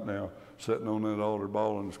head right now, sitting on that altar,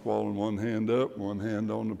 bawling and squalling, one hand up, one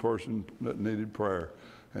hand on the person that needed prayer.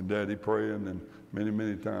 And Daddy praying, and many,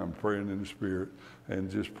 many times praying in the Spirit,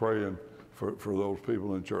 and just praying for those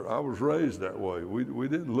people in church. I was raised that way. We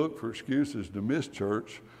didn't look for excuses to miss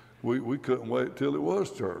church. We couldn't wait till it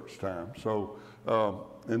was church time. So,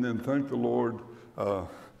 and then thank the Lord, I've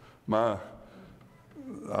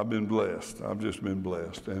been blessed. I've just been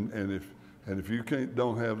blessed. And if you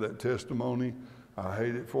don't have that testimony, I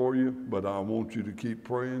hate it for you, but I want you to keep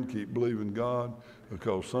praying, keep believing God,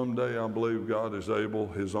 because someday I believe God is able.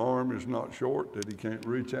 His arm is not short that he can't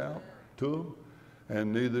reach out to them,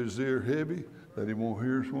 and neither is his ear heavy that he won't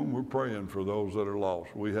hear us when we're praying for those that are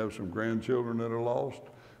lost. We have some grandchildren that are lost.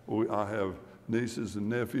 I have nieces and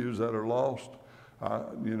nephews that are lost.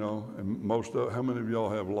 You know, and how many of y'all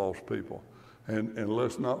have lost people? And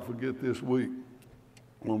let's not forget this week,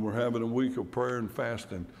 when we're having a week of prayer and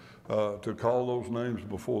fasting, to call those names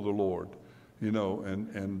before the Lord, you know,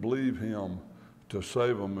 and believe him to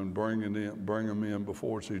save them and bring them in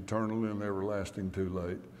before it's eternal and everlasting too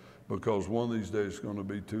late, because one of these days it's going to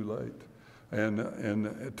be too late,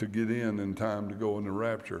 and to get in time to go in the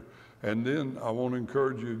rapture. And then I want to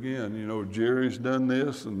encourage you again, you know, Jerry's done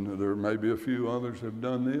this, and there may be a few others have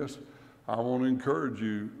done this. I want to encourage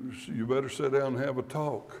you, you better sit down and have a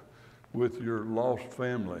talk with your lost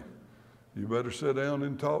family. You better sit down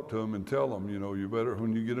and talk to them and tell them, you know, you better,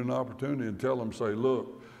 when you get an opportunity, and tell them, say,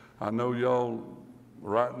 look, I know y'all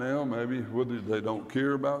right now, maybe whether they don't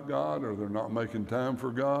care about God or they're not making time for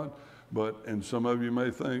God, and some of you may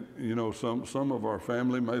think, you know, some of our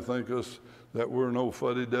family may think us that we're an old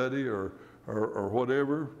fuddy-duddy or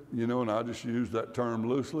whatever, you know, and I just use that term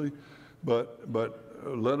loosely, but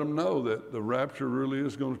let them know that the rapture really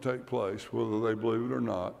is going to take place, whether they believe it or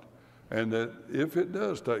not, and that if it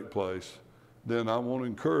does take place, then I want to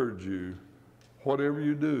encourage you, whatever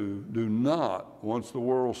you do, do not, once the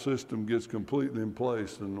world system gets completely in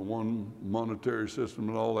place and the one monetary system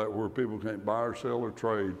and all that, where people can't buy or sell or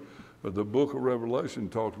trade, but the book of Revelation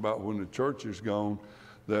talks about when the church is gone,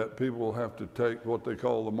 that people will have to take what they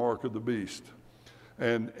call the mark of the beast.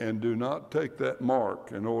 And do not take that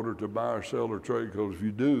mark in order to buy or sell or trade, because if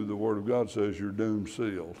you do, the Word of God says you're doomed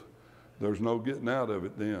sealed. There's no getting out of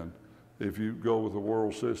it then if you go with the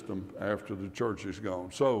world system after the church is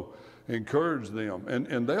gone. So encourage them.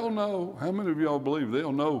 And they'll know, how many of y'all believe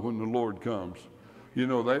they'll know when the Lord comes? You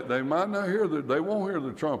know, they might not hear they won't hear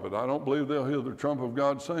the trumpet. I don't believe they'll hear the trump of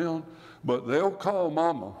God sound, but they'll call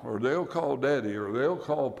mama, or they'll call daddy, or they'll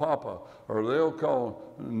call papa, or they'll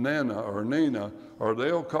call Nana or Nina, or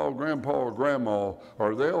they'll call grandpa or grandma,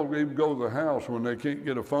 or they'll even go to the house when they can't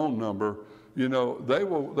get a phone number. You know, they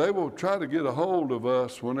will try to get a hold of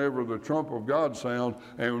us whenever the trump of God sounds.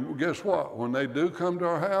 And guess what? When they do come to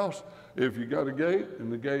our house, if you got a gate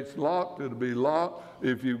and the gate's locked, it'll be locked.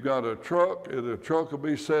 If you've got a truck, the truck will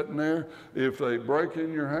be sitting there. If they break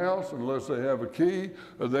in your house, unless they have a key,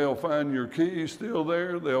 they'll find your keys still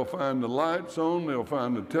there. They'll find the lights on. They'll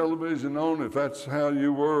find the television on, if that's how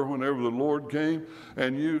you were whenever the Lord came.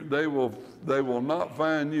 And they will not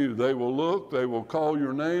find you. They will look. They will call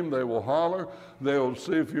your name. They will holler. They'll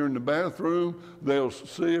see if you're in the bathroom. They'll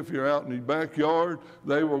see if you're out in the backyard.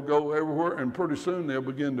 They will go everywhere, and pretty soon they'll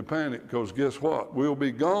begin to panic, because guess what? We'll be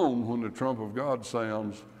gone when the trump of God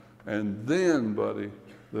sounds, and then, buddy,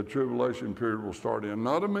 the tribulation period will start in.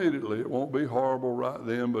 Not immediately. It won't be horrible right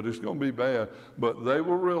then, but it's going to be bad. But they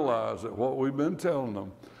will realize that what we've been telling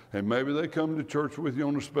them, and maybe they come to church with you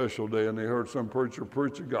on a special day and they heard some preacher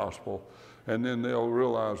preach the gospel, and then they'll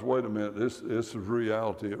realize, wait a minute, this is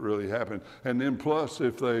reality. It really happened. And then plus,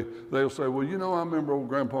 if they'll say, well, you know, I remember old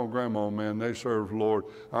grandpa and grandma, man, they served the Lord.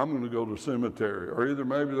 I'm going to go to the cemetery. Or either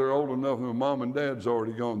maybe they're old enough and mom and dad's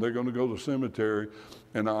already gone. They're going to go to the cemetery.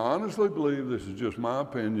 And I honestly believe, this is just my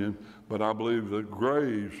opinion, but I believe the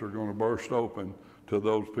graves are going to burst open to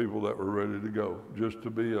those people that were ready to go, just to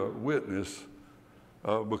be a witness.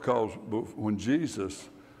 Because when Jesus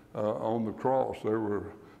on the cross, there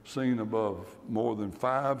were seen above more than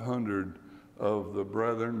 500 of the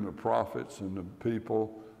brethren, the prophets, and the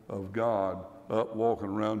people of God up walking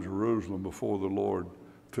around Jerusalem before the Lord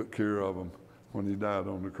took care of them. when he died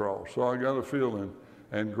on the cross. So I got a feeling,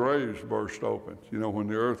 and graves burst open, you know, when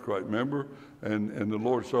the earthquake, remember? And the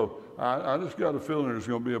Lord, so I just got a feeling there's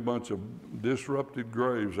going to be a bunch of disrupted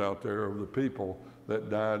graves out there of the people that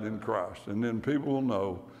died in Christ. And then people will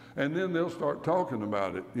know. And then they'll start talking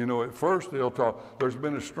about it. You know, at first they'll talk, there's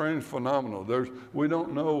been a strange phenomenon. We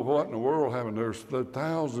don't know what in the world happened. There's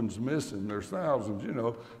thousands missing. There's thousands, you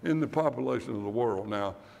know, in the population of the world.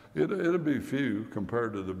 Now, it'll be few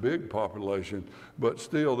compared to the big population, but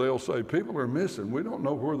still they'll say people are missing. We don't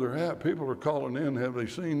know where they're at. People are calling in. Have they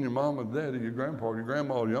seen your mom and daddy, your grandpa, your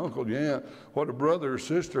grandma, your uncle, your aunt, what a brother or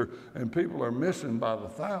sister? And people are missing by the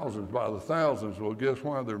thousands, by the thousands. Well, guess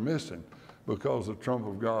why they're missing? Because the trump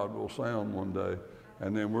of God will sound one day,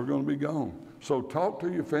 and then we're going to be gone. So talk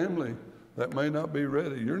to your family that may not be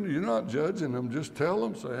ready. You're not judging them. Just tell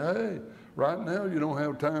them, say, hey, right now you don't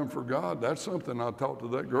have time for God. That's something I talked to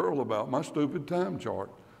that girl about, my stupid time chart.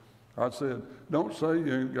 I said, don't say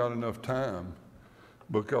you ain't got enough time,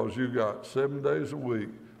 because you got 7 days a week,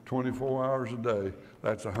 24 hours a day.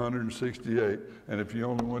 That's 168. And if you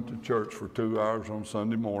only went to church for 2 hours on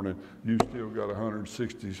Sunday morning, you still got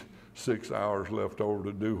 166 hours left over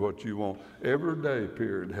to do what you want. Every day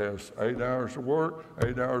period has 8 hours to work,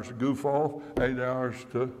 8 hours to goof off, 8 hours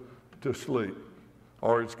to sleep.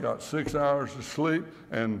 Or it's got 6 hours to sleep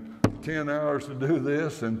and 10 hours to do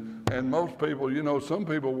this. And most people, you know, some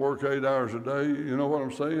people work 8 hours a day, you know what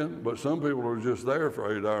I'm saying? But some people are just there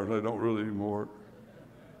for 8 hours. They don't really even work.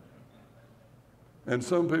 And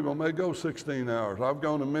some people may go 16 hours. I've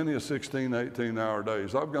gone to many 16, 18-hour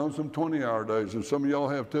days. I've gone some 20-hour days, and some of y'all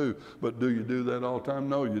have too. But do you do that all the time?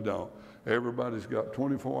 No, you don't. Everybody's got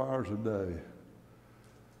 24 hours a day.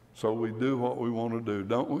 So we do what we want to do,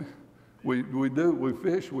 don't we? We do. We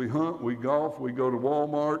fish, we hunt, we golf, we go to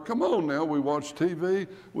Walmart. Come on now, we watch TV.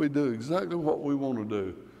 We do exactly what we want to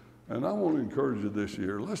do. And I want to encourage you this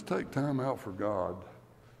year, let's take time out for God.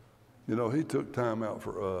 You know, he took time out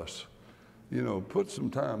for us. You know, put some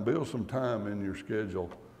time, build some time in your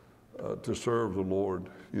schedule to serve the Lord,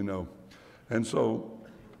 you know. And so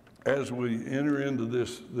as we enter into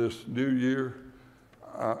this new year,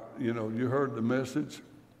 you know, you heard the message.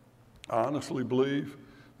 I honestly believe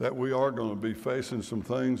that we are going to be facing some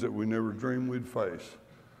things that we never dreamed we'd face.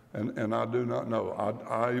 And I do not know.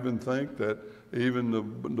 I even think that even the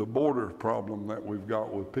border problem that we've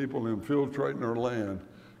got with people infiltrating our land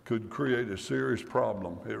could create a serious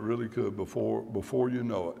problem. It really could before you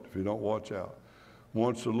know it, if you don't watch out.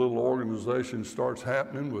 Once a little organization starts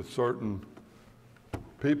happening with certain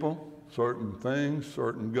people, certain things,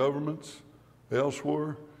 certain governments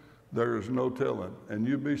elsewhere, there is no telling. And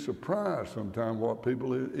you'd be surprised sometimes what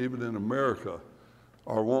people, even in America,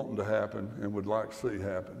 are wanting to happen and would like to see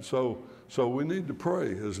happen. So we need to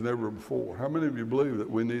pray as never before. How many of you believe that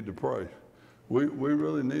we need to pray? We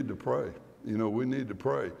really need to pray. You know, we need to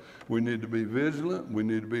pray. We need to be vigilant. We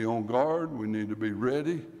need to be on guard. We need to be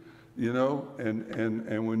ready, you know,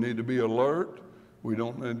 and we need to be alert. We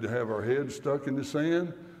don't need to have our heads stuck in the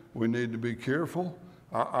sand. We need to be careful.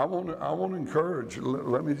 I want to encourage.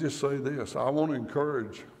 Let me just say this. I want to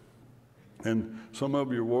encourage, and some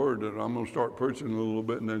of you are worried that I'm going to start preaching a little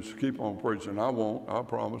bit and then just keep on preaching. I won't. I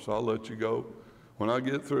promise. I'll let you go. When I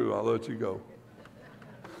get through, I'll let you go.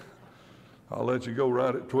 I'll let you go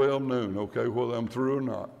right at 12 noon, okay, whether I'm through or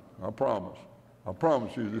not. I promise. I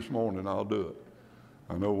promise you this morning I'll do it.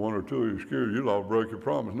 I know one or two of you are scared. You'll all break your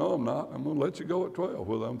promise. No, I'm not. I'm going to let you go at 12,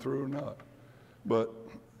 whether I'm through or not. But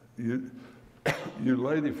you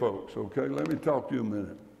lady folks, okay, let me talk to you a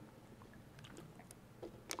minute.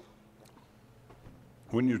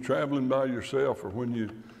 When you're traveling by yourself or when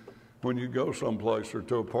you go someplace or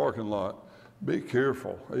to a parking lot, be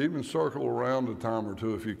careful. Even circle around a time or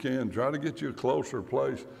two if you can. Try to get you a closer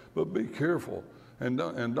place, but be careful. And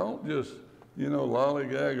don't just, you know,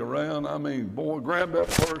 lollygag around. I mean, boy, grab that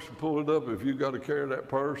purse and pull it up if you got to carry that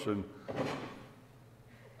purse. And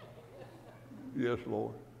yes,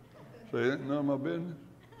 Lord. Say, it ain't none of my business?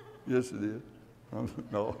 Yes, it is.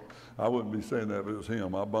 No, I wouldn't be saying that if it was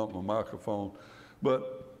him. I bumped my microphone.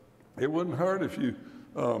 But it wouldn't hurt if you...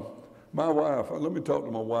 my wife, let me talk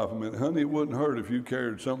to my wife a minute. Honey, it wouldn't hurt if you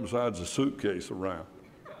carried something besides a suitcase around.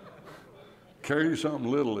 Carry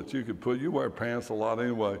something little that you could put. You wear pants a lot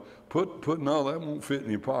anyway. No, that won't fit in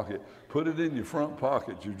your pocket. Put it in your front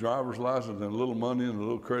pocket, your driver's license and a little money and a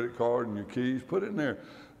little credit card and your keys. Put it in there.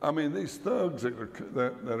 I mean, these thugs that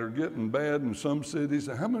are getting bad in some cities,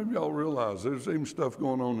 how many of y'all realize there's even stuff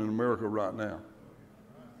going on in America right now?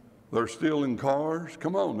 They're stealing cars.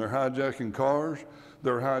 Come on, they're hijacking cars.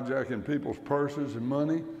 They're hijacking people's purses and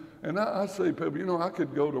money. And I see people, you know, I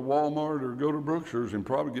could go to Walmart or go to Brookshire's and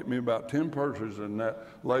probably get me about 10 purses, and that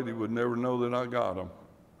lady would never know that I got them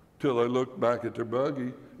till they looked back at their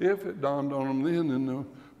buggy. If it dawned on them then the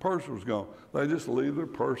purse was gone. They just leave their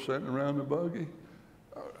purse sitting around the buggy.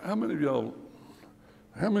 How many of y'all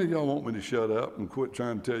want me to shut up and quit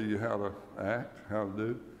trying to tell you how to act, how to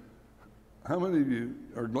do? How many of you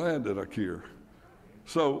are glad that I care?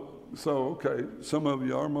 So okay, some of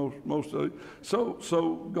you are, most of you.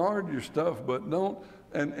 So guard your stuff, but don't,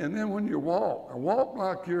 and then when you walk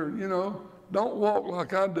like you're, you know, don't walk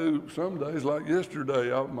like I do some days, like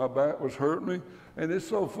yesterday. My back was hurting me, and it's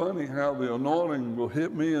so funny how the anointing will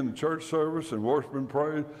hit me in the church service and worship and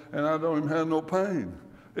praise, and I don't even have no pain.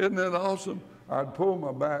 Isn't that awesome? I'd pulled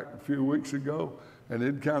my back a few weeks ago, and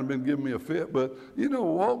it'd kind of been giving me a fit. But, you know,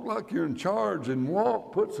 walk like you're in charge, and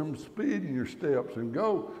walk, put some speed in your steps and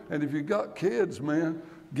go. And if you got kids, man,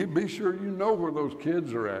 be sure you know where those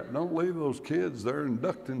kids are at. Don't leave those kids. They're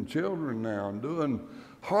inducting children now and doing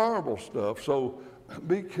horrible stuff. So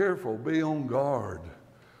be careful. Be on guard.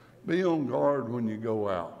 Be on guard when you go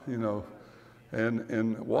out, you know.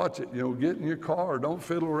 And watch it, you know, get in your car. Don't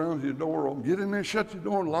fiddle around with your door. Get in there, shut your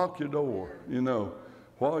door, and lock your door, you know,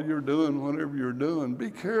 while you're doing whatever you're doing.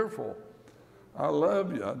 Be careful. I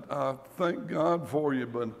love you. I thank God for you,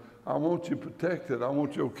 but I want you protected. I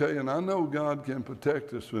want you okay. And I know God can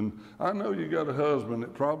protect us. And I know you got a husband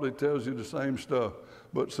that probably tells you the same stuff,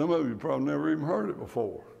 but some of you probably never even heard it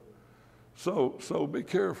before. So be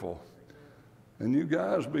careful. And you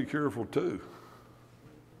guys be careful too.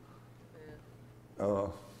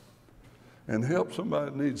 And help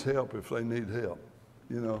somebody that needs help if they need help,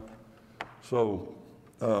 you know. So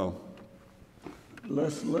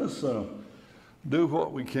let's do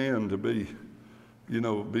what we can to be, you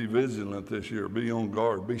know, be vigilant this year, be on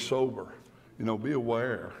guard, be sober, you know, be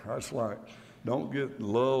aware. That's like, don't get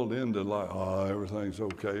lulled into like, oh, everything's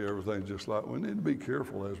okay, everything's just like, we need to be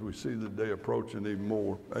careful as we see the day approaching even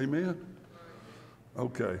more. Amen?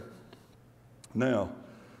 Okay. Now,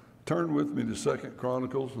 turn with me to 2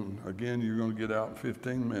 Chronicles, and again, you're going to get out in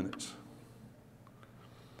 15 minutes.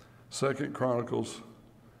 2 Chronicles,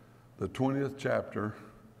 the 20th chapter,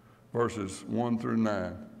 verses 1 through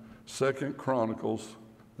 9. 2 Chronicles,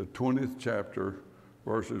 the 20th chapter,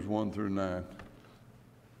 verses 1 through 9.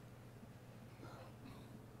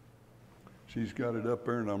 She's got it up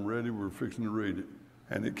there, and I'm ready. We're fixing to read it.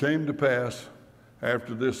 And it came to pass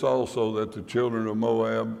after this also that the children of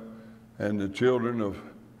Moab and the children of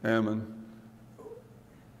Ammon,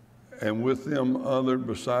 and with them other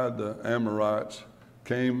beside the Amorites,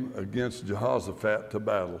 came against Jehoshaphat to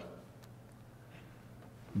battle.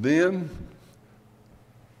 Then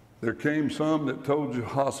there came some that told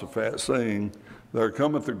Jehoshaphat, saying, there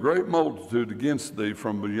cometh a great multitude against thee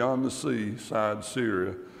from beyond the sea side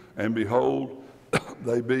Syria, and behold,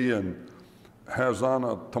 they be in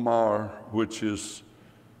Hazanah Tamar, which is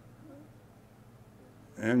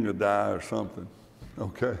Engadai or something.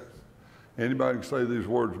 Okay. Anybody can say these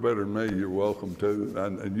words better than me, you're welcome to.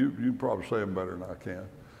 And you probably say them better than I can.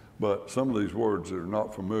 But some of these words are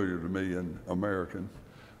not familiar to me in American.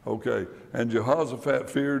 Okay. And Jehoshaphat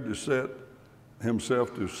feared to set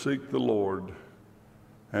himself to seek the Lord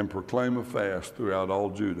and proclaim a fast throughout all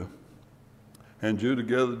Judah. And Judah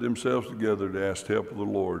gathered themselves together to ask help of the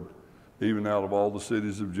Lord, even out of all the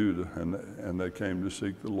cities of Judah, and they came to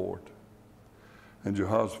seek the Lord. And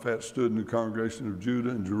Jehoshaphat stood in the congregation of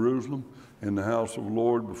Judah and Jerusalem in the house of the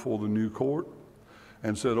Lord before the new court,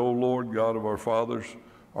 and said, O Lord, God of our fathers,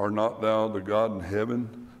 art not thou the God in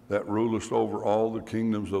heaven that rulest over all the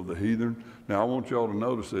kingdoms of the heathen? Now I want y'all to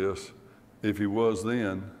notice this. If he was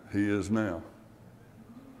then, he is now.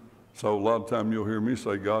 So a lot of time you'll hear me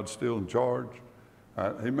say God's still in charge.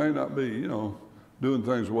 He may not be, you know, doing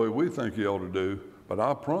things the way we think he ought to do, but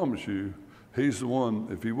I promise you, he's the one,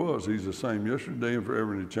 if he was, he's the same yesterday and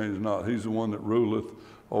forever, and he changed not. He's the one that ruleth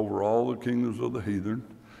over all the kingdoms of the heathen.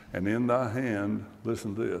 And in thy hand,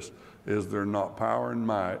 listen to this, is there not power and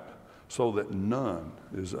might, so that none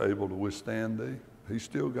is able to withstand thee? He's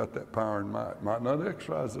still got that power and might. Might not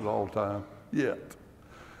exercise it all the time, yet.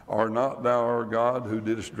 Are not thou our God, who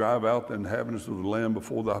didst drive out the inhabitants of the land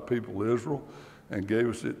before thy people Israel, and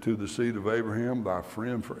gavest it to the seed of Abraham, thy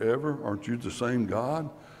friend forever? Aren't you the same God?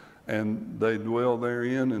 And they dwell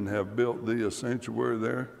therein, and have built thee a sanctuary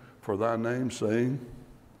there for thy name, saying,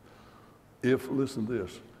 listen to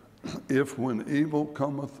this, if when evil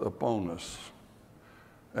cometh upon us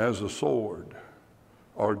as a sword,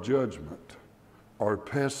 or judgment, or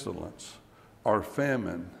pestilence, or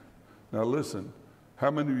famine. Now listen,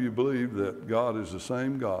 how many of you believe that God is the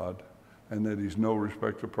same God and that he's no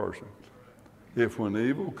respecter of persons? if when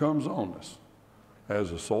evil comes on us,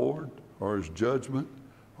 as a sword, or as judgment,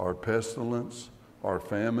 or pestilence, or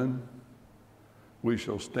famine, we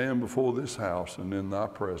shall stand before this house and in thy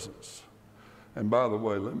presence. And by the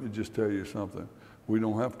way, let me just tell you something. We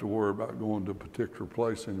don't have to worry about going to a particular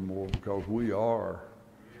place anymore, because we are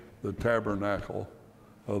the tabernacle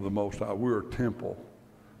of the Most High. We're a temple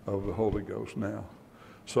of the Holy Ghost now.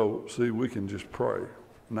 So, see, we can just pray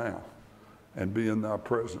now and be in thy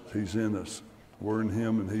presence. He's in us. We're in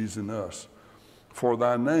him and he's in us. For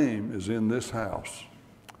thy name is in this house.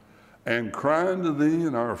 And crying to thee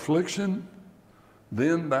in our affliction,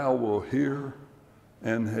 then thou wilt hear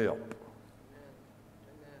and help.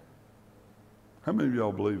 How many of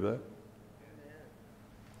y'all believe that?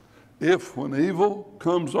 If when evil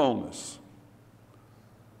comes on us,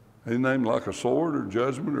 any name like a sword or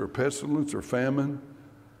judgment or pestilence or famine,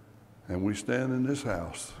 and we stand in this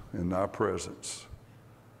house in thy presence,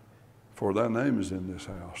 for thy name is in this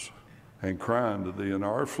house, and crying to thee in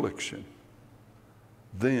our affliction,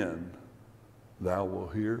 then thou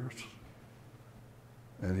wilt hear us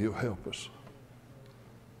and he'll help us.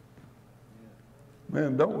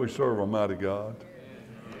 Man, don't we serve a mighty God?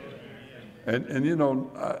 And you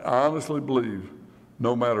know, I honestly believe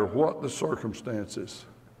no matter what the circumstances,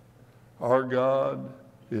 our God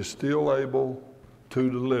is still able to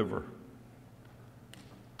deliver.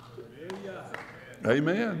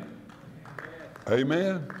 Amen.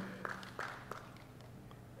 Amen.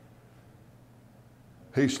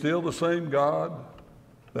 He's still the same God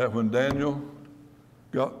that when Daniel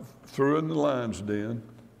got through in the lion's den,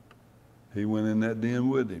 he went in that den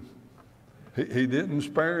with him. He didn't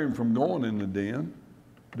spare him from going in the den.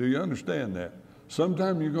 Do you understand that?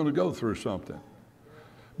 Sometimes you're going to go through something.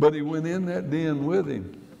 But he went in that den with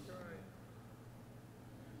him.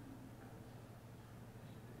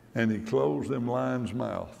 And he closed them lions'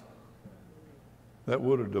 mouth. That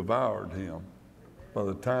would have devoured him. By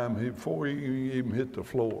the time before he even hit the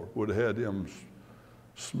floor, would have had him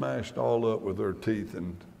smashed all up with their teeth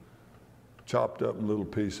and chopped up in little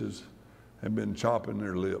pieces, and been chopping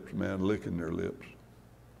their lips, man, licking their lips.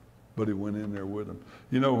 But he went in there with them.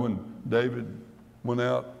 You know, when David went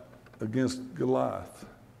out against Goliath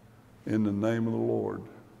in the name of the Lord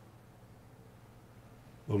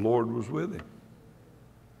was with him.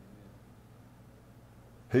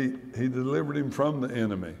 He delivered him from the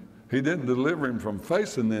enemy. He didn't deliver him from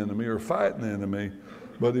facing the enemy or fighting the enemy,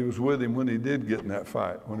 but he was with him when he did get in that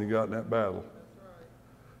fight, when he got in that battle.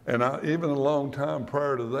 And even a long time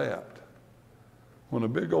prior to that, when a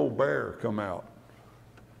big old bear come out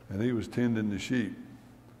and he was tending the sheep,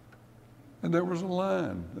 and there was a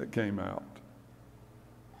lion that came out.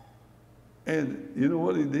 And you know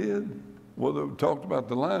what he did? Well, they talked about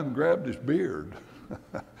the lion grabbed his beard,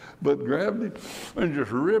 but grabbed him and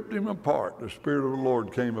just ripped him apart. The Spirit of the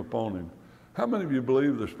Lord came upon him. How many of you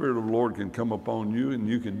believe the Spirit of the Lord can come upon you and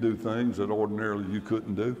you can do things that ordinarily you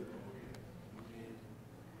couldn't do?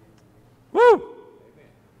 Woo!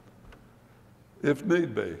 If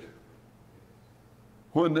need be.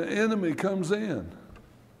 When the enemy comes in,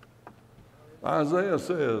 Isaiah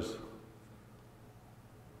says,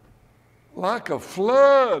 like a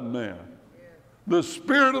flood, man, the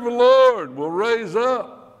Spirit of the Lord will raise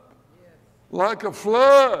up like a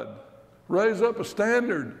flood, raise up a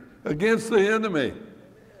standard against the enemy.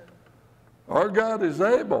 Our God is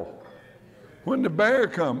able. When the bear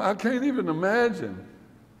comes, I can't even imagine.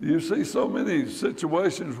 You see so many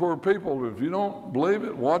situations where people, if you don't believe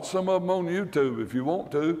it, watch some of them on YouTube if you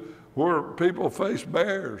want to, where people face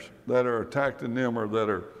bears that are attacking them or that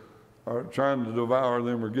are trying to devour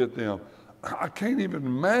them or get them. I can't even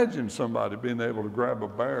imagine somebody being able to grab a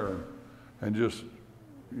bear and just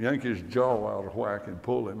yank his jaw out of whack and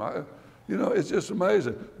pull him. You know, it's just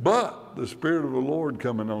amazing. But the Spirit of the Lord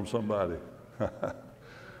coming on somebody.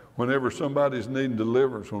 Whenever somebody's needing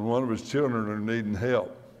deliverance, when one of his children are needing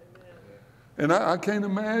help. And I can't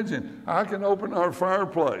imagine. I can open our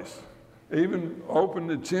fireplace, even open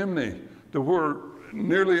the chimney to where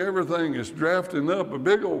nearly everything is drafting up a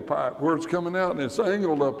big old pipe where it's coming out and it's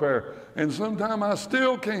angled up there. And sometimes I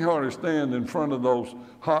still can't hardly stand in front of those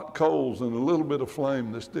hot coals and a little bit of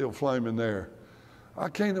flame that's still flaming there. I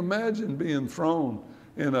can't imagine being thrown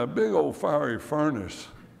in a big old fiery furnace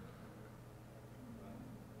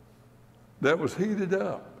that was heated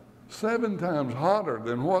up 7 times hotter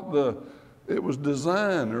than what it was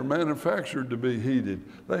designed or manufactured to be heated.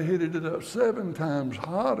 They heated it up 7 times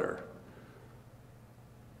hotter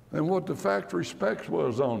than what the factory specs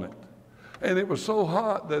was on it. And it was so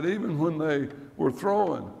hot that even when they were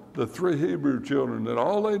throwing the 3 Hebrew children, that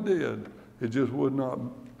all they did, it just would not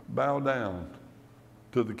bow down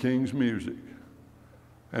to the king's music.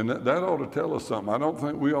 And that ought to tell us something. I don't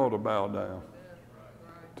think we ought to bow down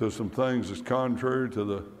to some things that's contrary to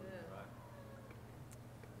the...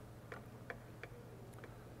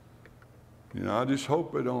 You know, I just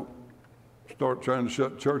hope they don't start trying to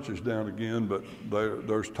shut churches down again, but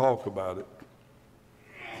there's talk about it.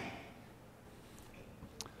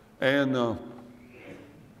 And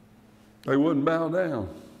they wouldn't bow down,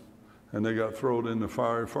 and they got thrown in the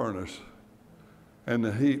fiery furnace. And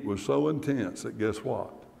the heat was so intense that guess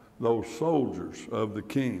what? Those soldiers of the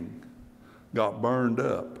king got burned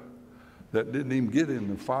up that didn't even get in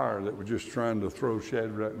the fire, that were just trying to throw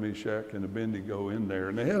Shadrach, Meshach, and Abednego in there.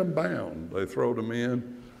 And they had them bound. They throwed them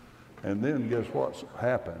in. And then guess what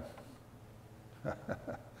happened?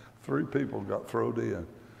 3 people got thrown in.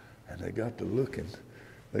 And they got to looking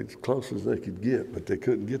as close as they could get, but they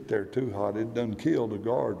couldn't get there too hot. It done killed the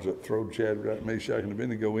guards that throwed Shadrach, Meshach, and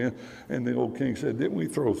Abednego in. And the old king said, didn't we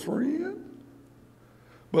throw 3 in?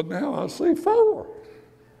 But now I see 4.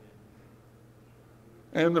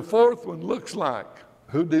 And the 4th one looks like,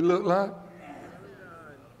 who did he look like?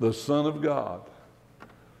 The Son of God.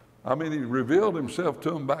 I mean, he revealed himself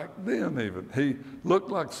to him back then even. He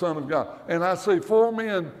looked like Son of God. And I see 4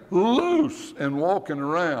 men loose and walking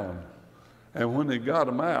around. And when they got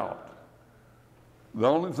them out, the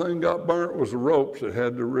only thing got burnt was the ropes that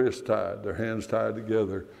had their wrists tied, their hands tied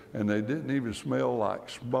together. And they didn't even smell like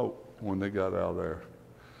smoke when they got out of there.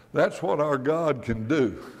 That's what our God can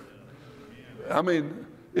do. I mean,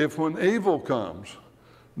 if when evil comes,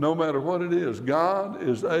 no matter what it is, God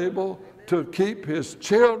is able to keep his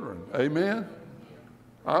children. Amen?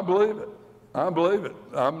 I believe it. I believe it.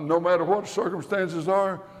 No matter what circumstances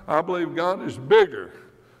are, I believe God is bigger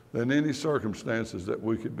than any circumstances that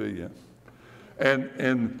we could be in.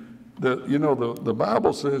 And the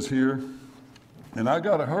Bible says here, and I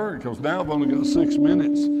got to hurry because now I've only got 6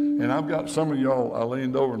 minutes. And I've got some of y'all, I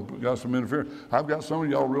leaned over and got some interference. I've got some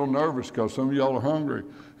of y'all real nervous because some of y'all are hungry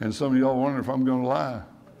and some of y'all wondering if I'm going to lie.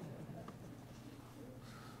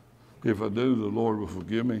 If I do, the Lord will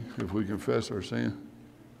forgive me if we confess our sin.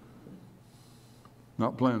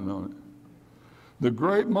 Not planning on it. The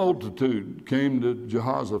great multitude came to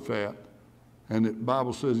Jehoshaphat, and the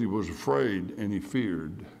Bible says he was afraid and he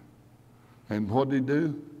feared. And what did he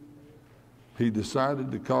do? He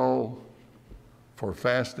decided to call for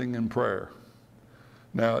fasting and prayer.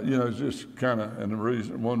 Now, you know, it's just kind of, and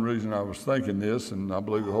one reason I was thinking this, and I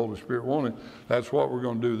believe the Holy Spirit wanted, that's what we're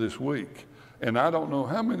going to do this week. And I don't know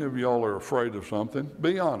how many of y'all are afraid of something.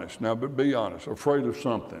 Be honest now, but be honest, afraid of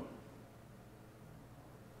something.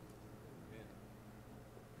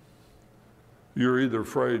 You're either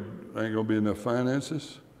afraid there ain't going to be enough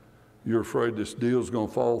finances. You're afraid this deal's going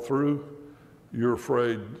to fall through. You're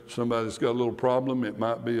afraid somebody's got a little problem. It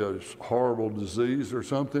might be a horrible disease or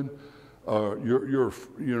something. You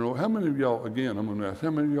know, how many of y'all, again, I'm going to ask,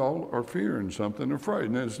 how many of y'all are fearing something, afraid?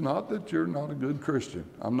 And it's not that you're not a good Christian.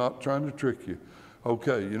 I'm not trying to trick you.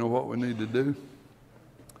 Okay, you know what we need to do?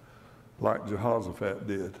 Like Jehoshaphat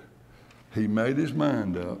did. He made his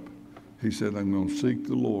mind up. He said, I'm going to seek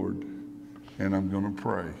the Lord and I'm going to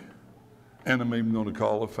pray. And I'm even going to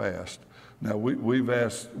call a fast. Now,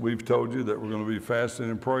 we've told you that we're going to be fasting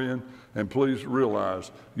and praying, and please realize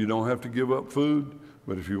you don't have to give up food,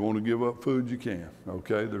 but if you want to give up food, you can,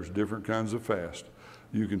 okay? There's different kinds of fast.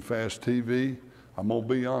 You can fast TV. I'm going to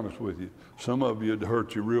be honest with you. Some of you, it'd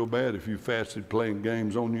hurt you real bad if you fasted playing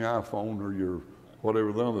games on your iPhone or your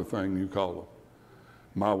whatever the other thing you call them.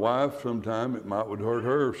 My wife, sometime it would hurt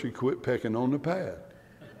her if she quit pecking on the pad.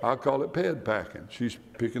 I call it pad packing. She's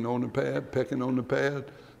picking on the pad, pecking on the pad,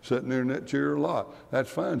 sitting there in that chair a lot. That's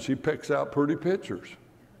fine. She picks out pretty pictures.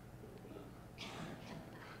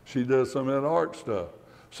 She does some of that art stuff.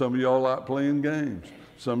 Some of y'all like playing games.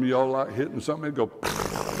 Some of y'all like hitting something and go,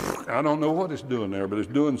 I don't know what it's doing there, but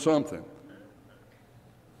it's doing something.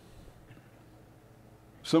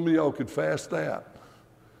 Some of y'all could fast that.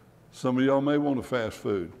 Some of y'all may want to fast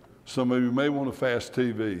food. Some of you may want to fast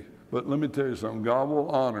TV. But let me tell you something. God will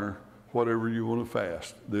honor whatever you want to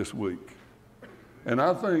fast this week. And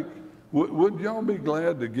I think, would y'all be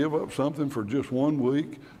glad to give up something for just 1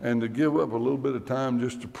 week and to give up a little bit of time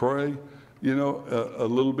just to pray, you know, a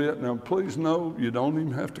little bit? Now, please know you don't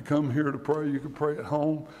even have to come here to pray. You can pray at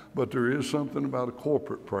home, but there is something about a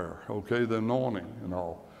corporate prayer, okay, the anointing and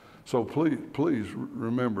all. So please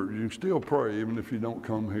remember, you can still pray even if you don't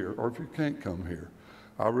come here or if you can't come here.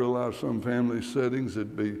 I realize some family settings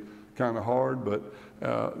it'd be kind of hard, but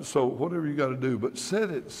So whatever you got to do, but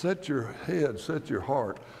set your head, set your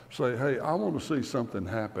heart. Say, hey, I want to see something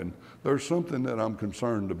happen. There's something that I'm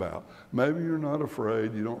concerned about. Maybe you're not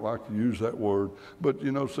afraid. You don't like to use that word. But,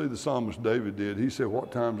 you know, see, the psalmist David did. He said,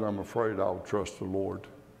 what times I'm afraid, I'll trust the Lord.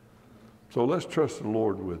 So let's trust the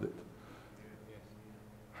Lord with it.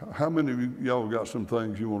 How many of y'all got some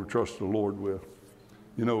things you want to trust the Lord with?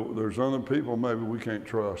 You know, there's other people maybe we can't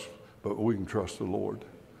trust, but we can trust the Lord.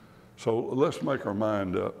 So let's make our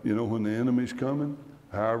mind up. You know, when the enemy's coming,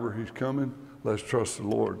 however he's coming, let's trust the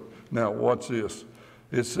Lord. Now, watch this.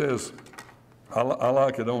 It says, I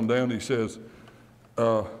like it on down. He says,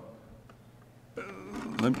 let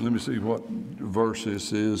me see what verse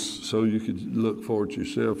this is so you could look for it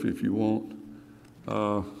yourself if you want.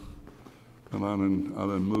 And I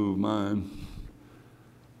didn't move mine.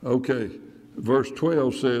 Okay, verse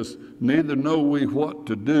 12 says, neither know we what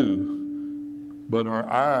to do, but our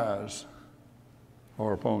eyes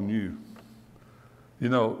are upon you. You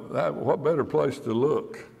know, what better place to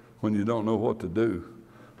look when you don't know what to do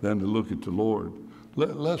than to look at the Lord.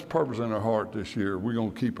 Let's purpose in our heart this year. We're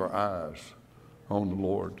going to keep our eyes on the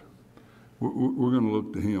Lord. We're going to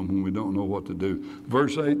look to him when we don't know what to do.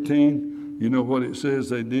 Verse 18, you know what it says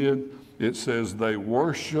they did? It says they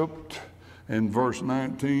worshiped, and verse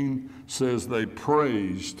 19 says they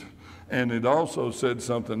praised. And it also said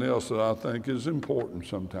something else that I think is important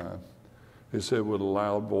sometimes. It said with a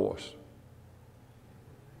loud voice.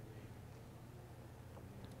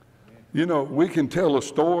 You know, we can tell a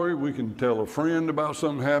story. We can tell a friend about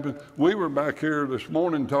something happened. We were back here this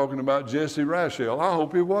morning talking about Jesse Rashel. I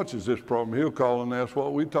hope he watches this program. He'll call and ask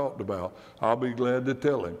what we talked about. I'll be glad to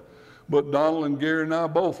tell him. But Donald and Gary and I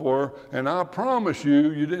both were, and I promise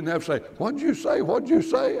you, you didn't have to say, what'd you say? What'd you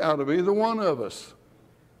say? Out of either one of us.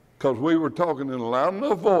 Because we were talking in a loud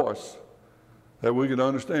enough voice that we could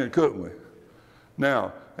understand, couldn't we?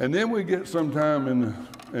 Now, and then we get some time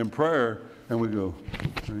in prayer, and we go,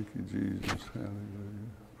 thank you, Jesus.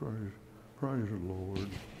 Hallelujah. Praise the Lord.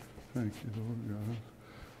 Thank you, Lord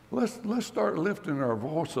God. Let's start lifting our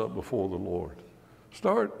voice up before the Lord.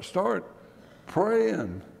 Start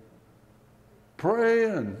praying.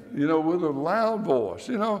 Praying, you know, with a loud voice.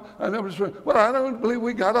 You know, I never said, well, I don't believe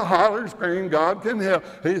we got to holler and scream. God can help.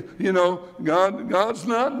 You know, God's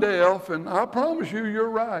not deaf. And I promise you, you're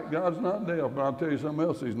right. God's not deaf. But I'll tell you something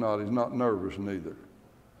else he's not. He's not nervous neither.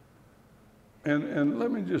 And let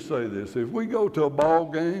me just say this. If we go to a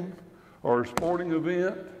ball game or a sporting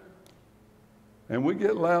event and we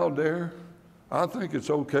get loud there, I think it's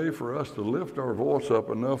okay for us to lift our voice up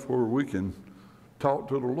enough where we can talk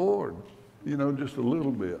to the Lord. You know, just a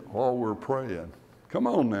little bit while we're praying. Come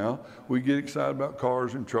on now. We get excited about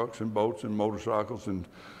cars and trucks and boats and motorcycles and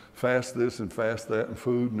fast this and fast that and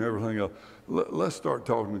food and everything else. Let's start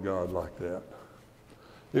talking to God like that.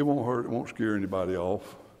 It won't hurt. It won't scare anybody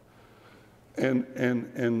off. And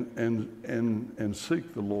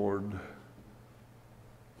seek the Lord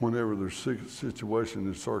whenever there's situations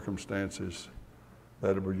and circumstances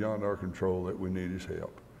that are beyond our control that we need his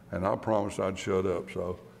help. And I promised I'd shut up,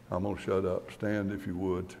 so I'm going to shut up. Stand if you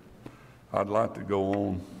would. I'd like to go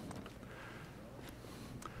on.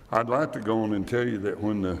 I'd like to go on and tell you that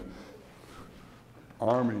when the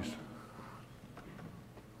armies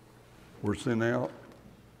were sent out,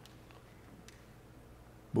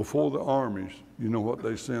 before the armies, you know what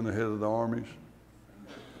they sent ahead of the armies?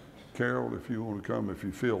 Carol, if you want to come, if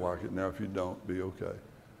you feel like it. Now, if you don't, be okay.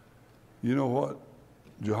 You know what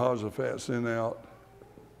Jehoshaphat sent out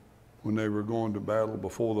when they were going to battle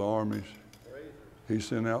before the armies? He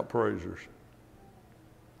sent out praisers.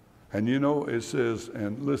 And you know, it says,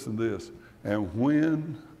 and listen to this, and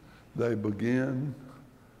when they begin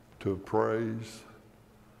to praise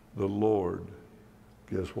the Lord,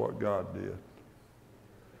 guess what God did?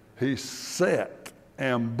 He set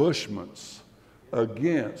ambushments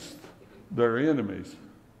against their enemies.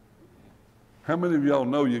 How many of y'all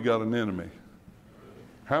know you got an enemy?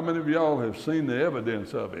 How many of y'all have seen the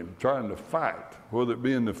evidence of him trying to fight, whether it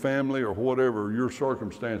be in the family or whatever your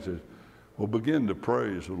circumstances? Well, begin to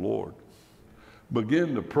praise the Lord.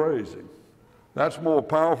 Begin to praise him. That's more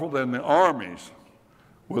powerful than the armies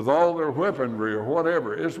with all their weaponry or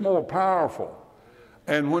whatever. It's more powerful.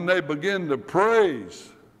 And when they begin to praise,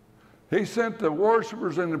 he sent the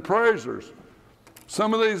worshipers and the praisers.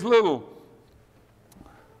 Some of these little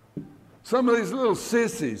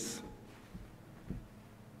sissies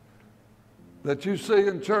that you see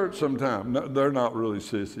in church sometimes. No, they're not really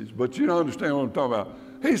sissies, but you understand what I'm talking about.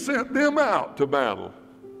 He sent them out to battle.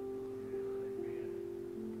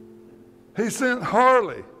 He sent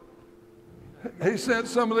Harley. He sent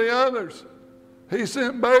some of the others. He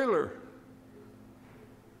sent Baylor.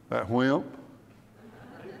 That wimp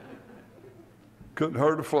couldn't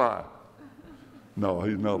hurt a fly. No,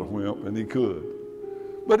 he's not a wimp, and he could.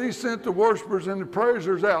 But he sent the worshipers and the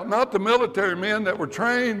praisers out, not the military men that were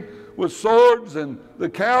trained with swords and the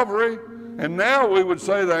cavalry, and now we would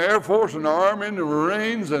say the Air Force and the Army and the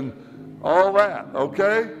Marines and all that,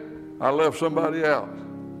 okay? I left somebody out.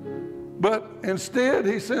 But instead,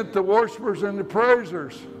 he sent the worshipers and the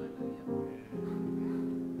praisers.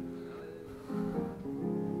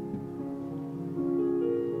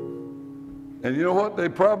 And you know what they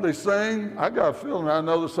probably sang? I got a feeling I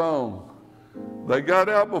know the song. They got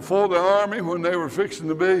out before the army when they were fixing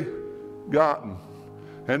to be gotten.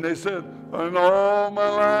 And they said, "And all my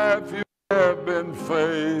life you have been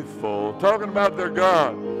faithful." Talking about their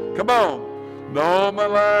God. Come on. "And all my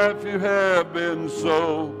life you have been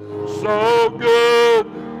so, so good.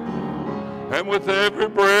 And with every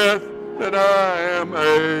breath that I am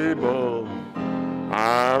able,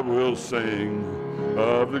 I will sing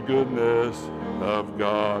of the goodness of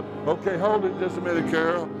God." Okay, hold it just a minute,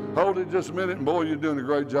 Carol. Hold it just a minute, and boy, you're doing a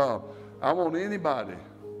great job. I want anybody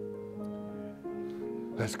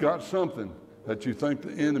that's got something that you think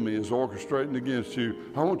the enemy is orchestrating against you,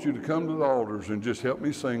 I want you to come to the altars and just help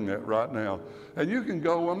me sing that right now. And you can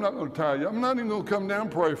go. I'm not going to tie you. I'm not even going to come down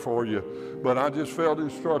and pray for you, but I just felt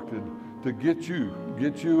instructed to get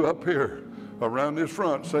you up here around this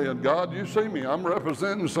front saying, "God, you see me. I'm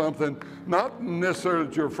representing something, not necessarily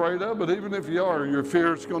that you're afraid of, but even if you are, you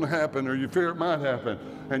fear it's going to happen or you fear it might happen,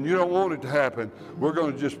 and you don't want it to happen, we're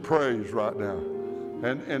going to just praise right now.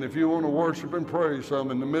 And if you want to worship and praise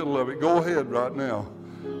some in the middle of it, go ahead right now,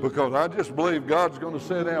 because I just believe God's going to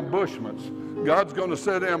set ambushments. God's going to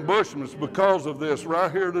set ambushments because of this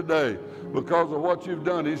right here today, because of what you've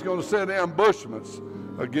done. He's going to set ambushments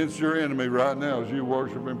against your enemy right now as you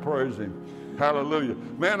worship and praise Him. Hallelujah.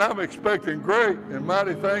 Man, I'm expecting great and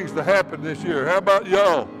mighty things to happen this year. How about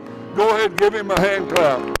y'all? Go ahead and give Him a hand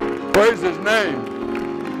clap. Praise His name.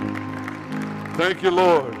 Thank you,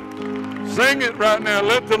 Lord. Sing it right now.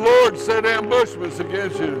 Let the Lord set ambushments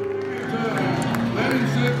against you. Let Him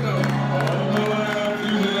sit though. All my life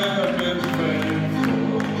you have been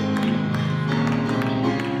faithful.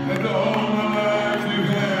 And all my life you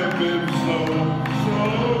have been so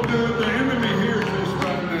good. The enemy hears this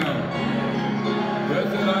right now. That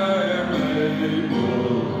I am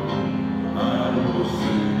able, I will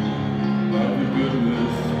sing of the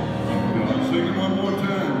goodness of God. Sing it one more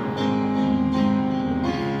time.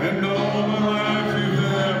 And all my life you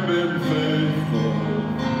have been faithful.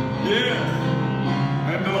 Yes.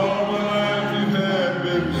 And all my life you have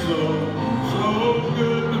been so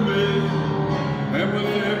good to me. And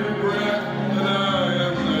with every breath that I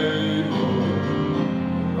am able,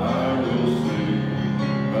 I will sing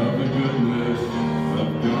of the goodness of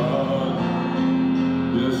God.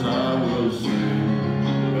 Yes, I will sing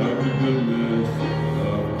of the goodness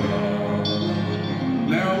of God.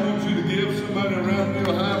 Now I want you to give somebody around you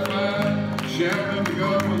a high five, shout unto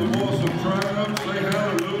God with a voice of triumph, say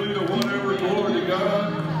hallelujah, whatever, glory to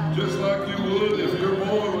God, just like you would if your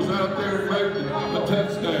boy was out there making a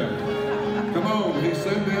touchdown. Come on, He's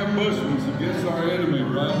sending ambushments against our enemy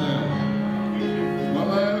right now.